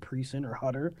taking Priest or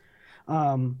Hutter.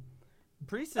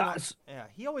 Priest,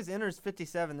 he always enters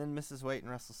 57, then misses weight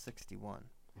and wrestles 61.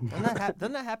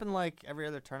 Doesn't that happen like every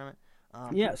other tournament?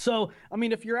 Yeah. So I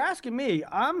mean, if you're asking me,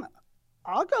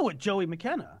 I'll go with Joey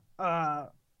McKenna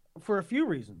for a few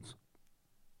reasons.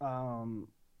 I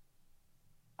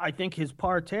think his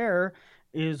parterre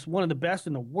is one of the best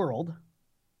in the world.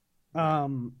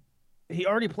 He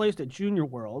already placed at Junior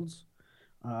Worlds.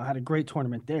 Had a great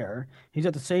tournament there. He's been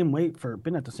at the same weight for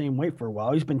a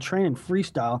while. He's been training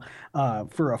freestyle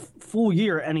for a full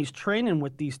year, and he's training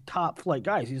with these top flight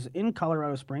guys. He's in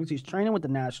Colorado Springs. He's training with the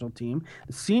national team,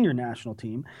 the senior national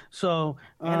team. So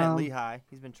and at Lehigh,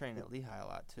 he's been training at Lehigh a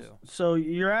lot too. So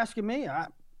you're asking me?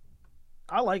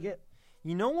 I like it.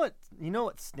 You know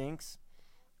what stinks,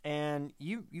 and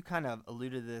you kind of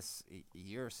alluded to this a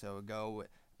year or so ago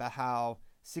about how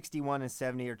 61 and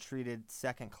 70 are treated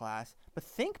second class. But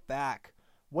think back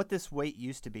what this weight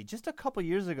used to be just a couple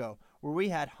years ago, where we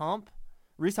had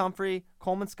Reese Humphrey,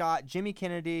 Coleman Scott, Jimmy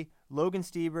Kennedy, Logan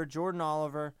Stieber, Jordan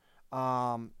Oliver.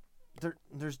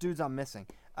 There's dudes I'm missing.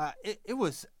 It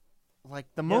was like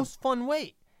the most fun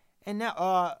weight. And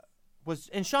now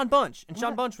and Sean Bunch. And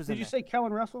Sean Bunch was in there. Did you say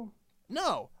Kellen Russell?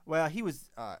 No. Well, he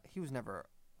was never.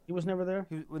 He was never there?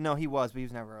 He was, but he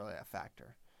was never really a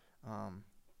factor.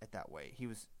 At that weight, he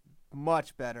was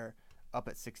much better up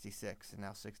at 66 and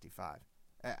now 65,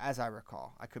 as I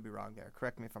recall. I could be wrong there.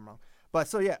 Correct me if I'm wrong. But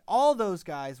so yeah, all those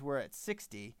guys were at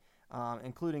 60,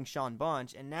 including Sean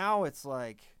Bunch, and now it's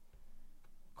like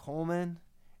Coleman,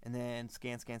 and then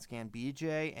scan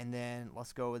BJ, and then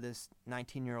let's go with this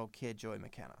 19-year-old kid Joey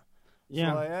McKenna.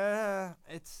 Yeah,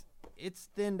 so it's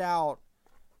thinned out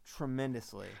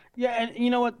tremendously. Yeah, and you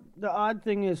know what the odd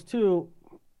thing is too.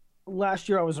 Last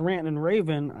year I was ranting and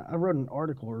raving. I wrote an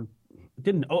article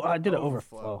I did an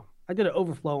overflow. I did an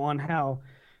overflow on how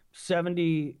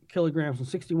 70 kilograms and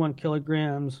 61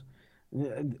 kilograms,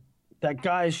 that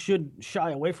guys should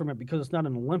shy away from it because it's not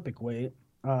an Olympic weight.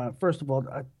 First of all,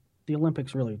 the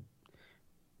Olympics really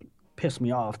piss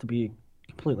me off, to be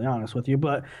completely honest with you.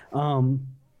 But I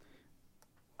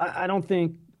don't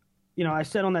think, I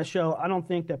said on that show, I don't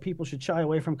think that people should shy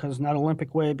away from because it's not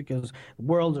Olympic weight, because the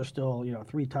worlds are still,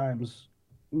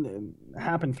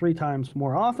 happen 3 times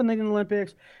more often than the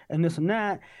Olympics and this and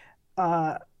that.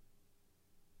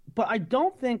 But I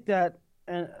don't think that,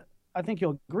 and I think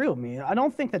you'll agree with me, I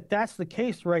don't think that that's the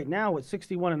case right now with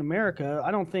 61 in America.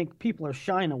 I don't think people are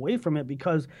shying away from it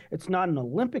because it's not an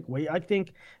Olympic weight. I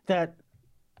think that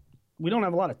we don't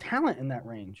have a lot of talent in that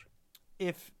range.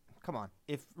 If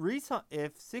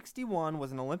 61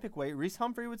 was an Olympic weight, Reese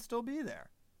Humphrey would still be there.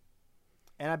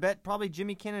 And I bet probably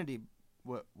Jimmy Kennedy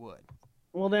would.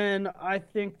 Well, then I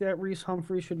think that Reese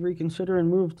Humphrey should reconsider and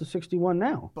move to 61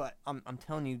 now. But I'm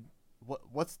telling you,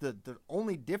 what's the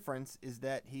only difference is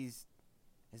that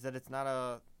it's not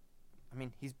a. I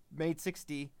mean, he's made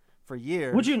 60 for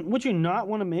years. Would you not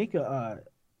want to make a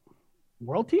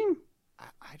world team?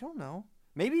 I don't know.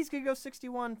 Maybe he's gonna go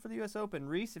 61 for the U.S. Open.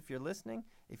 Reese, if you're listening,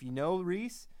 if you know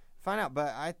Reese, find out.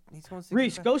 But he's going 61.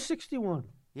 Reese, go 61.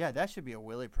 Yeah, that should be a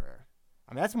Willie prayer.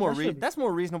 I mean, that's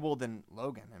more reasonable than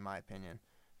Logan, in my opinion,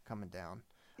 coming down.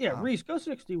 Yeah, Reese, go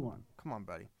 61. Come on,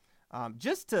 buddy.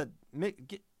 Just to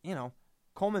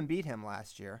Coleman beat him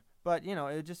last year, but it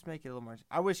would just make it a little more.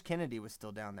 I wish Kennedy was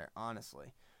still down there,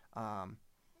 honestly,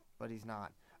 but he's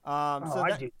not.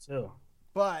 I do too.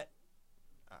 But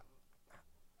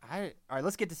all right,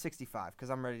 let's get to 65 because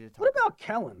I'm ready to talk. What about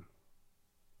Kellen?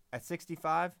 At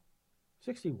 65?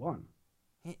 61.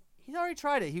 He's already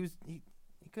tried it. He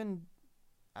couldn't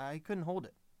hold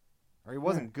it, or he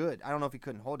wasn't good. I don't know if he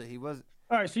couldn't hold it. He was.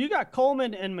 All right, so you got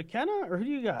Coleman and McKenna, or who do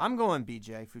you got? I'm going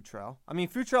BJ Futrell. I mean,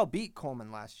 Futrell beat Coleman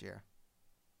last year,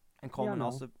 and Coleman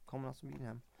also beat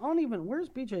him. I don't even. Where's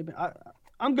BJ been?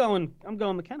 I'm going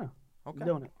McKenna. Okay, I'm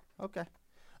doing it. Okay.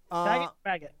 Tag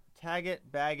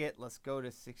it, bag it. Let's go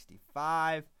to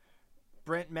 65.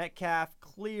 Brent Metcalf,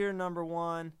 clear number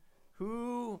one.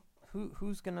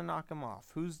 Who's gonna knock him off?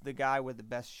 Who's the guy with the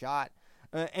best shot?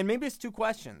 And maybe it's 2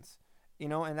 questions,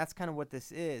 and that's kind of what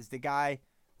this is. The guy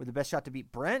with the best shot to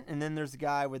beat Brent, and then there's the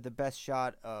guy with the best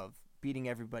shot of beating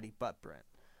everybody but Brent,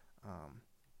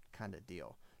 kind of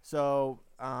deal. So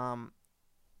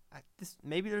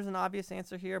maybe there's an obvious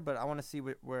answer here, but I want to see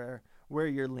where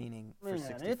you're leaning for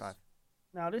 65.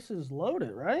 Now this is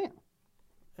loaded, right?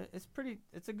 It's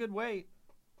a good weight.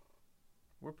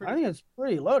 I think it's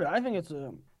pretty loaded. I think it's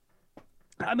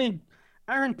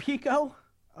Aaron Pico.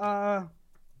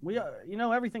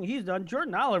 Everything he's done.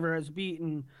 Jordan Oliver has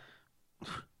beaten,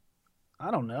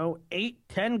 I don't know,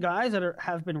 8-10 guys that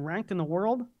have been ranked in the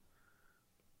world.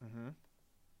 Mm-hmm.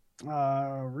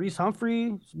 Reese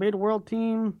Humphrey's made a world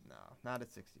team. No, not at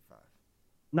 65.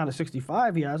 Not at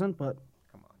 65, he hasn't, but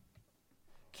come on.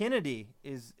 Kennedy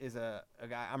is a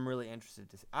guy I'm really interested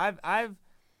to see.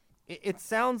 It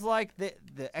sounds like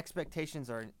the expectations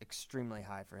are extremely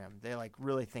high for him. They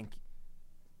really think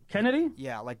Kennedy?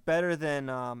 Yeah, better than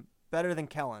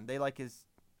Kellen. They like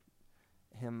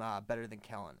him better than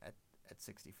Kellen at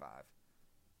 65.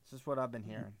 This is what I've been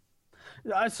hearing.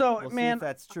 We'll see if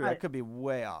that's true. I could be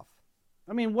way off.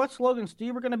 I mean, what's Logan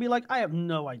Steve going to be like? I have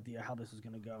no idea how this is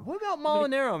going to go. What about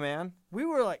Molinaro, man? We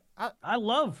were like, I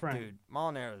love Frank. Dude,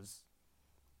 Molinaro's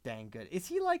dang good. Is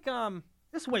he like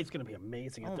This weight's going to be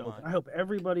amazing at the Open. I hope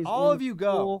everybody's all of you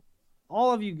go.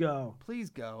 All of you go. Please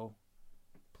go.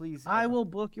 Please. I will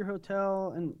book your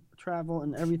hotel and travel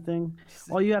and everything.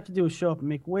 All you have to do is show up and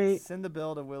make weight. Send the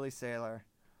bill to Willie Saylor,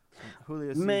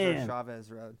 Julio Cesar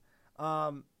Chavez Road.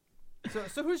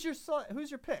 So who's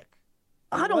your pick?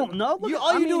 I don't know.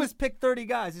 All you do is pick 30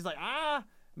 guys. He's like,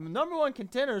 number one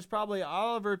contender is probably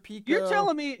Oliver Pico. You're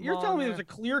telling me there's a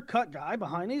clear cut guy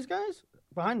behind these guys?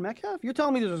 Behind Metcalf? You're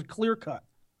telling me there's a clear cut.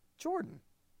 Jordan.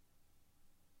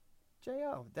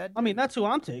 J.O. That's who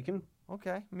I'm taking.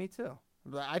 Okay, me too.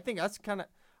 But I think that's kind of,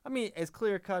 as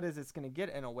clear cut as it's going to get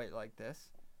in a weight like this.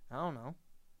 I don't know.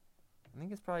 I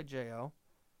think it's probably J.O.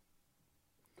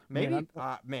 Maybe,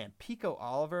 Pico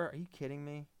Oliver. Are you kidding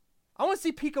me? I want to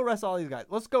see Pico wrestle all these guys.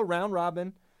 Let's go round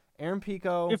robin. Aaron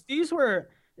Pico. If these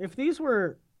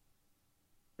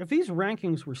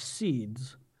rankings were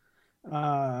seeds,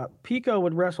 Pico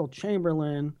would wrestle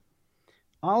Chamberlain,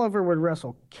 Oliver would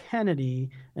wrestle Kennedy,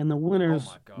 and the winners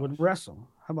would wrestle.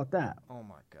 How about that? Oh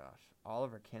my gosh.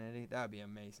 Oliver Kennedy? That would be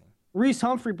amazing. Reese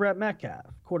Humphrey, Brett Metcalf,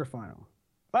 quarterfinal.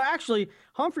 But actually,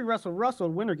 Humphrey wrestled Russell,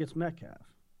 and winner gets Metcalf.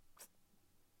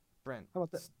 Brent. How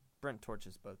about that? Brent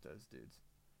torches both those dudes.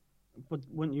 But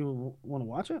wouldn't you want to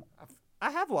watch it?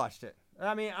 I have watched it.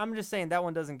 I mean, I'm just saying that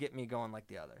one doesn't get me going like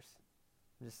the others.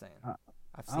 I'm just saying.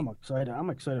 I'm excited. I'm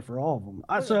excited for all of them.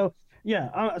 So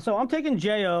I'm taking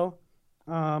Jo.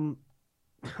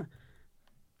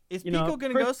 Is Pico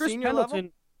going to go senior level?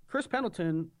 Chris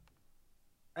Pendleton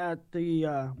at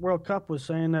the World Cup was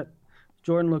saying that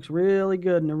Jordan looks really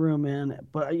good in the room, man.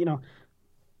 But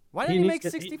why didn't he make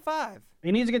 65?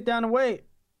 He needs to get down to weight.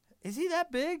 Is he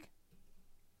that big?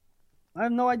 I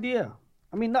have no idea.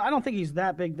 I mean, I don't think he's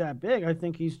that big. I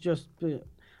think he's just a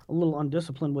little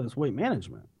undisciplined with his weight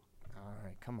management. All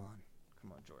right, come on,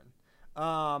 Jordan.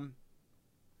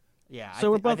 Yeah.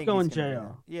 So we're both going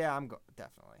Jo. Yeah,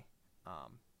 definitely. I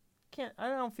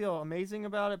don't feel amazing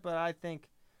about it, but I think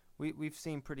we've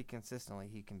seen pretty consistently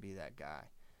he can be that guy.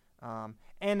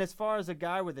 And as far as a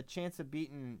guy with a chance of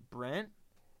beating Brent,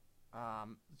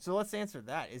 so let's answer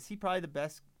that. Is he probably the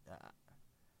best? I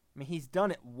mean, he's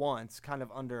done it once, kind of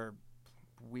under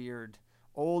weird,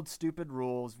 old, stupid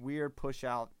rules, weird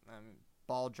push-out,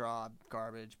 ball draw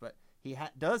garbage, but he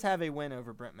does have a win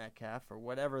over Brent Metcalf, for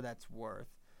whatever that's worth.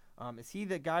 Is he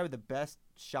the guy with the best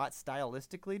shot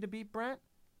stylistically to beat Brent?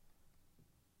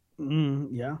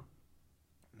 Yeah.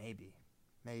 Maybe.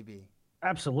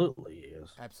 Absolutely he is.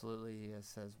 Absolutely he is,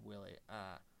 says Willie.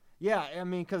 Yeah, I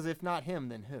mean, because if not him,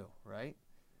 then who, right?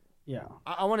 Yeah.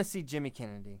 I want to see Jimmy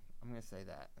Kennedy. I'm going to say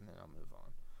that, and then I'll move on.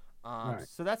 Right.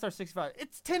 So that's our 65.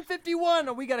 It's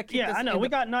 10:51. We got to keep this. Yeah, I know. We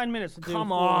got 9 minutes to do.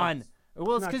 Come on.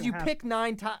 Well, it's because you pick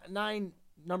nine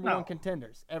number one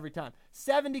contenders every time.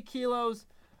 70 kilos.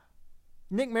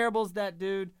 Nick Marable's that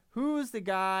dude. Who's the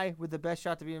guy with the best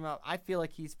shot to beat him up? I feel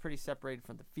like he's pretty separated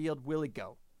from the field. Willie,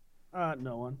 go.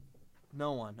 No one.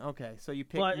 No one. Okay, so you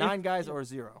pick 9 guys or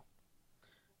 0.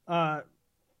 You're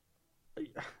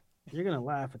going to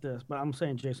laugh at this, but I'm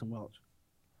saying Jason Welch.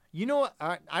 You know what?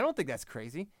 I don't think that's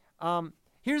crazy.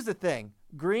 Here's the thing.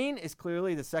 Green is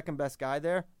clearly the second best guy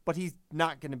there, but he's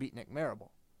not going to beat Nick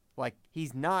Marable. Like,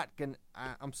 he's not going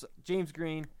to James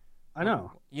Green. I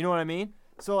know. You know what I mean?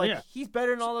 So, he's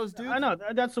better than all those dudes. I know.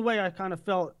 That's the way I kind of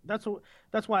felt. That's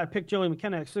why I picked Joey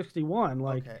McKenna at 61.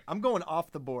 Like, okay. I'm going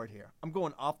off the board here. I'm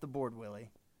going off the board,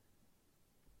 Willie.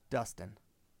 Dustin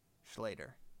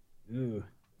Schlater. Ooh.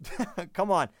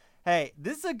 Come on. Hey,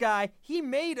 this is a guy, he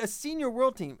made a senior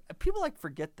world team. People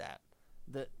forget that.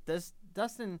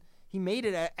 Dustin, he made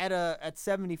it at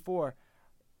 74.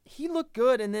 He looked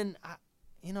good, and then,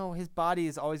 his body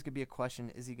is always going to be a question.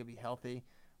 Is he going to be healthy?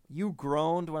 You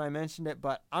groaned when I mentioned it,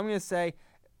 but I'm going to say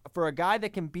for a guy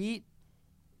that can beat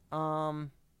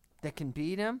him,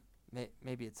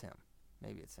 maybe it's him.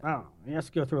 Oh, he has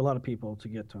to go through a lot of people to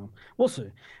get to him. We'll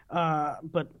see.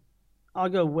 But I'll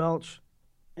go Welch,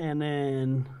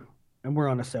 and we're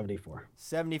on a 74.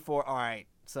 74. All right.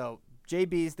 So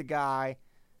JB's the guy.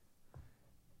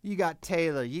 You got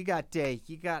Taylor. You got Dake.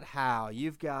 You got Howe.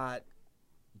 You've got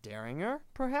Daringer,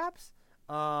 perhaps.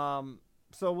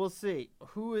 So we'll see.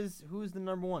 Who's the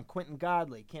number one? Quentin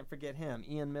Godley. Can't forget him.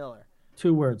 Ian Miller.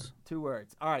 2 words. 2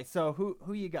 words. All right. So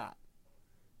who you got?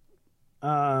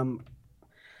 I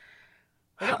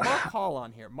got Mark Hall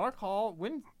on here. Mark Hall.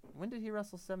 When did he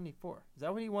wrestle 74? Is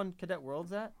that when he won Cadet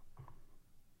Worlds at?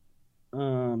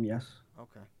 Yes.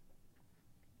 Okay.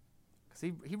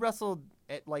 Because he wrestled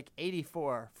at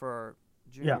 84 for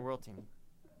Junior World Team.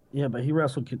 Yeah, but he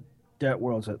wrestled Cadet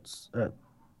Worlds at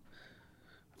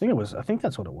I think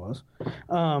that's what it was.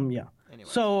 Yeah. Anyway.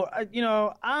 So,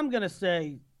 I'm going to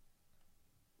say,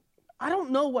 I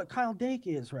don't know what Kyle Dake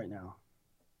is right now.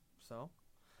 So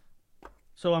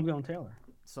I'm going Taylor.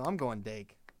 So I'm going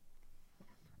Dake.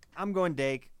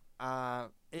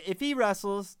 If he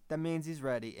wrestles, that means he's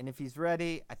ready. And if he's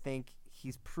ready, I think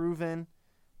he's proven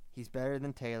he's better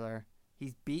than Taylor.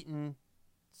 He's beaten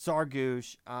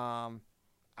Sargouche.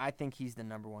 I think he's the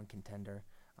number one contender.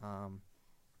 I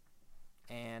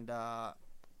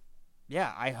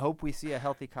hope we see a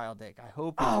healthy Kyle Dake. I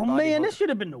hope. Oh, man, this should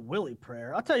have been the Willie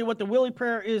prayer. I'll tell you what the Willie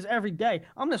prayer is every day.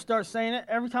 I'm going to start saying it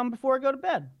every time before I go to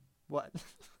bed. What?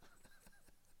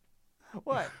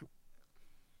 What?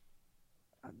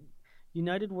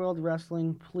 United World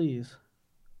Wrestling, please,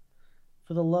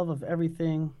 for the love of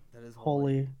everything that is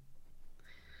holy,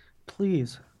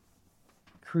 please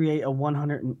create a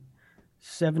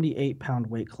 178-pound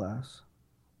weight class.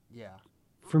 Yeah.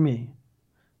 For me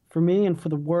and for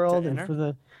the world and for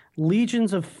the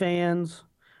legions of fans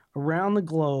around the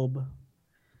globe,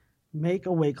 make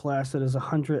a weight class that is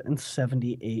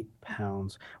 178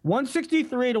 pounds.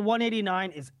 163 to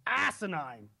 189 is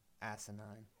asinine.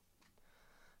 Asinine.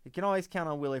 You can always count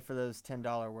on Willie for those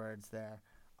 $10 words there.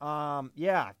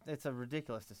 Yeah, it's a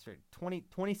ridiculous disparity.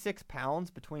 26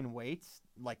 pounds between weights,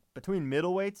 like between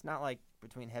middle weights, not like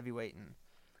between heavyweight and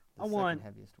the second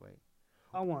heaviest weight.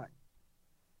 I want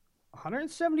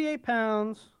 178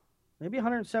 pounds, maybe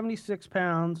 176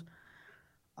 pounds.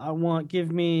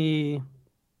 Give me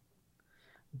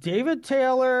David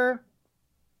Taylor,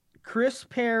 Chris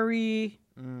Perry,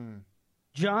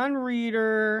 John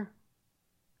Reeder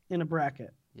in a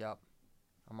bracket. Yep.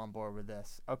 I'm on board with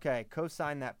this. Okay,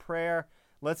 co-sign that prayer.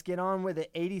 Let's get on with it.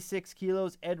 86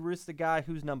 kilos. Ed Roos, the guy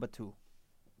who's number 2.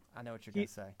 I know what you're going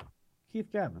to say.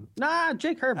 Keith Gavin. Nah,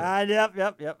 Jake Herbert.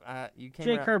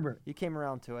 Yep. Herbert. You came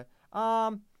around to it.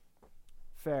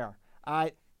 Fair.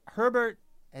 Herbert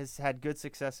has had good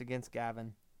success against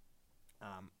Gavin.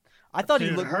 I thought he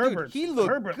looked good. He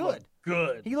looked good.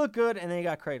 He looked good, and then he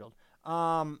got cradled.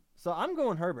 So I'm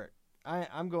going Herbert.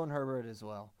 I'm going Herbert as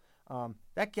well.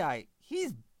 That guy,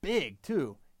 he's big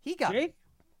too. He got Jake?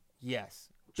 Yes.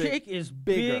 Jake is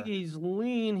big. He's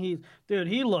lean.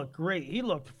 He looked great. He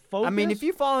looked focused. I mean, if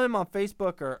you follow him on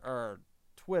Facebook or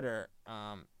Twitter,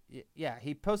 yeah,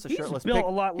 he posts a shirtless pic. He's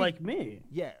built a lot like me.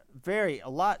 Yeah, a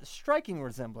lot striking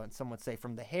resemblance, some would say,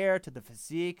 from the hair to the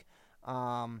physique.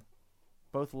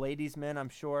 Both ladies, men, I'm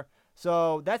sure.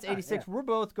 So that's 86. Yeah. We're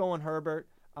both going Herbert.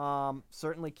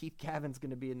 Certainly Keith Gavin's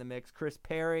going to be in the mix. Chris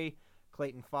Perry,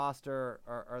 Clayton Foster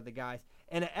are the guys.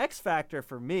 And an X factor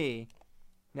for me,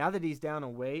 now that he's down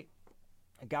in weight,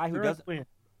 a guy who doesn't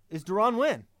is Deron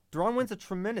Winn. Deron Winn's a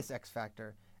tremendous X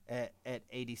factor at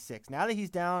 86. Now that he's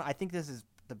down, I think this is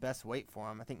the best weight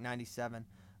for him. I think 97.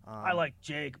 I like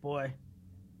Jake, boy.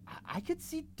 I could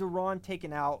see Deron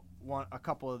taking out a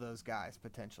couple of those guys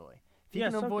potentially. If he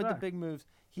can avoid the big moves.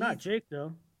 Not Jake,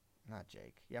 though. Not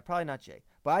Jake. Yeah, probably not Jake.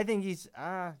 But I think he's,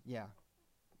 yeah.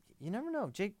 You never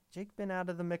know. Jake been out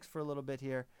of the mix for a little bit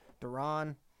here.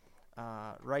 Deron,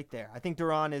 right there. I think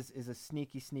Deron is a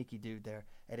sneaky dude there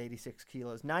at 86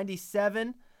 kilos.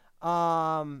 97.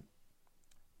 This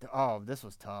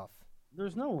was tough.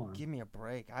 There's no one. Give me a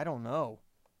break. I don't know.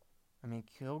 I mean,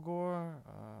 Kilgore.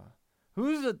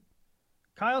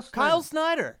 Kyle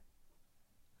Snyder.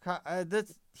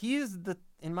 He's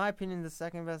in my opinion, the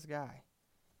second best guy.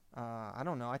 I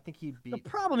don't know. I think he'd beat. The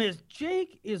problem is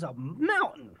Jake is a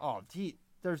mountain. Oh,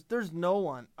 there's no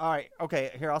one. All right,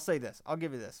 okay. Here, I'll say this. I'll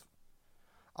give you this.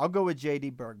 I'll go with J.D.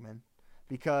 Bergman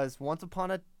because once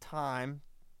upon a time,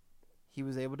 he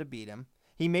was able to beat him.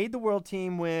 He made the world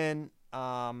team when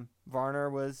Varner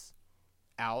was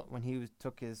out, when he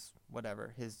took his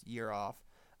year off.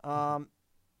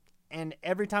 And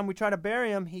every time we try to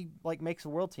bury him, he makes a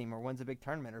world team or wins a big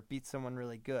tournament or beats someone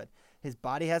really good. His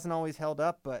body hasn't always held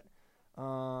up, but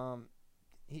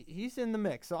he's in the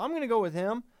mix. So I'm going to go with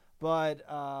him, but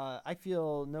I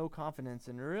feel no confidence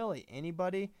in really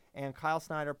anybody. And Kyle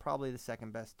Snyder, probably the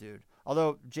second best dude.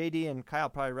 Although JD and Kyle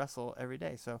probably wrestle every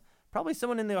day. So probably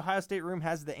someone in the Ohio State room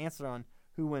has the answer on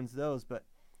who wins those. But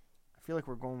I feel like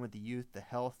we're going with the youth, the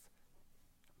health.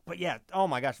 But yeah, oh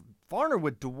my gosh, Varner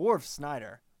would dwarf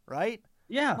Snyder. Right?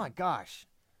 Yeah. Oh my gosh.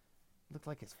 Looked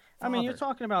like his father. I mean, you're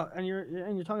talking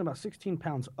about 16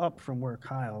 pounds up from where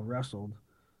Kyle wrestled.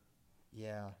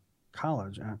 Yeah.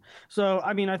 College. So,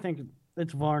 I mean, I think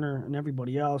it's Varner and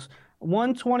everybody else.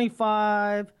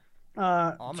 125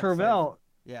 Tervel.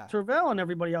 Yeah. Tervel and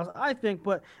everybody else, I think,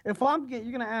 but if you're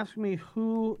going to ask me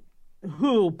who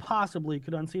possibly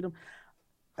could unseat him.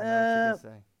 I know what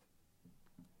you're say.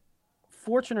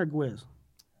 Fortune or Gwiz?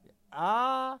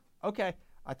 Okay.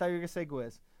 I thought you were gonna say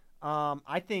Gwiz.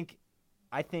 I think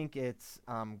it's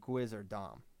Gwiz or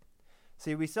Dom.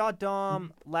 See, we saw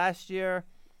Dom last year.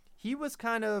 He was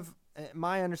kind of,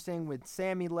 my understanding, when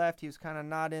Sammy left, he was kind of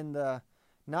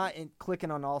not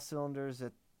clicking on all cylinders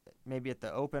maybe at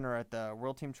the Open or at the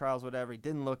World Team Trials, whatever. He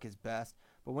didn't look his best,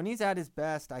 but when he's at his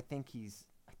best, I think he's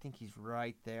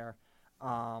right there.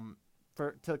 To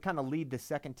kind of lead the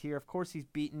second tier. Of course, he's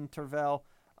beaten Tervel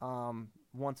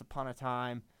once upon a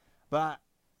time, but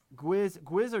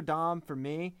Gwiz or Dom for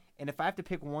me, and if I have to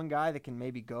pick one guy that can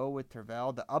maybe go with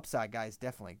Tervel, the upside guy is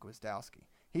definitely Gwizdowski.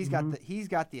 He's got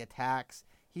the attacks.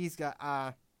 He's got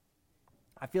I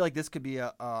feel like this could be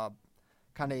a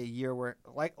kind of a year where,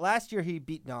 like last year he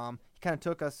beat Dom. He kind of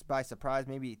took us by surprise,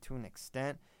 maybe to an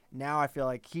extent. Now I feel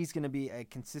like he's going to be a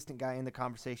consistent guy in the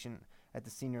conversation at the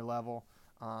senior level.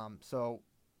 So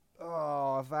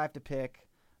if I have to pick,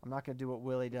 I'm not going to do what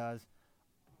Willie does.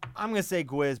 I'm going to say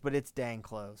Gwiz, but it's dang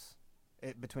close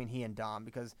between he and Dom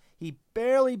because he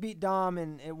barely beat Dom,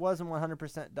 and it wasn't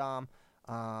 100% Dom.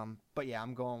 But, yeah,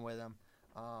 I'm going with him.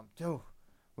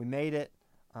 We made it.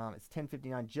 It's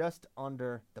 10:59, just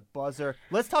under the buzzer.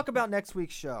 Let's talk about next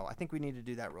week's show. I think we need to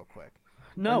do that real quick.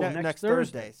 No, next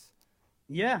Thursdays.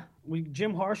 Yeah,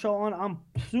 Jim Harshaw on. I'm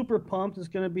super pumped. It's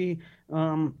going to be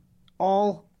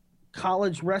all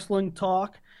college wrestling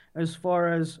talk as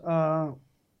far as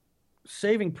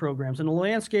saving programs and the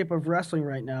landscape of wrestling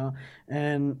right now,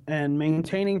 and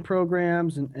maintaining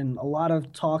programs, and a lot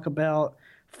of talk about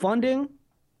funding.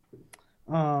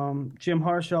 Jim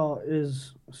Harshaw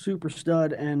is super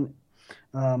stud and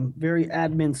very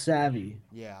admin savvy.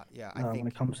 Yeah, I think when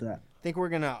it comes to that. I think we're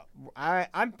gonna.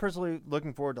 I'm personally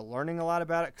looking forward to learning a lot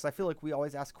about it, because I feel like we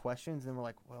always ask questions and we're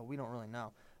like, well, we don't really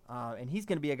know. And he's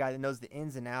gonna be a guy that knows the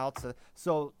ins and outs.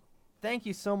 So thank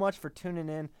you so much for tuning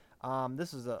in.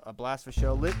 This is a blast for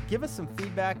show. Give us some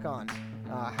feedback on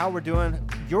how we're doing,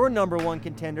 your number one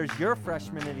contenders, your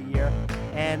freshman of the year,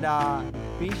 and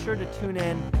be sure to tune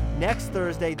in this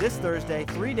Thursday,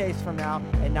 3 days from now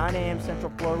at 9 a.m.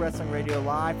 Central Flow Wrestling Radio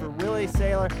Live. For Willie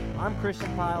Saylor, I'm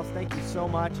Christian Piles. Thank you so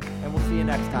much, and we'll see you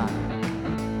next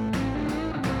time.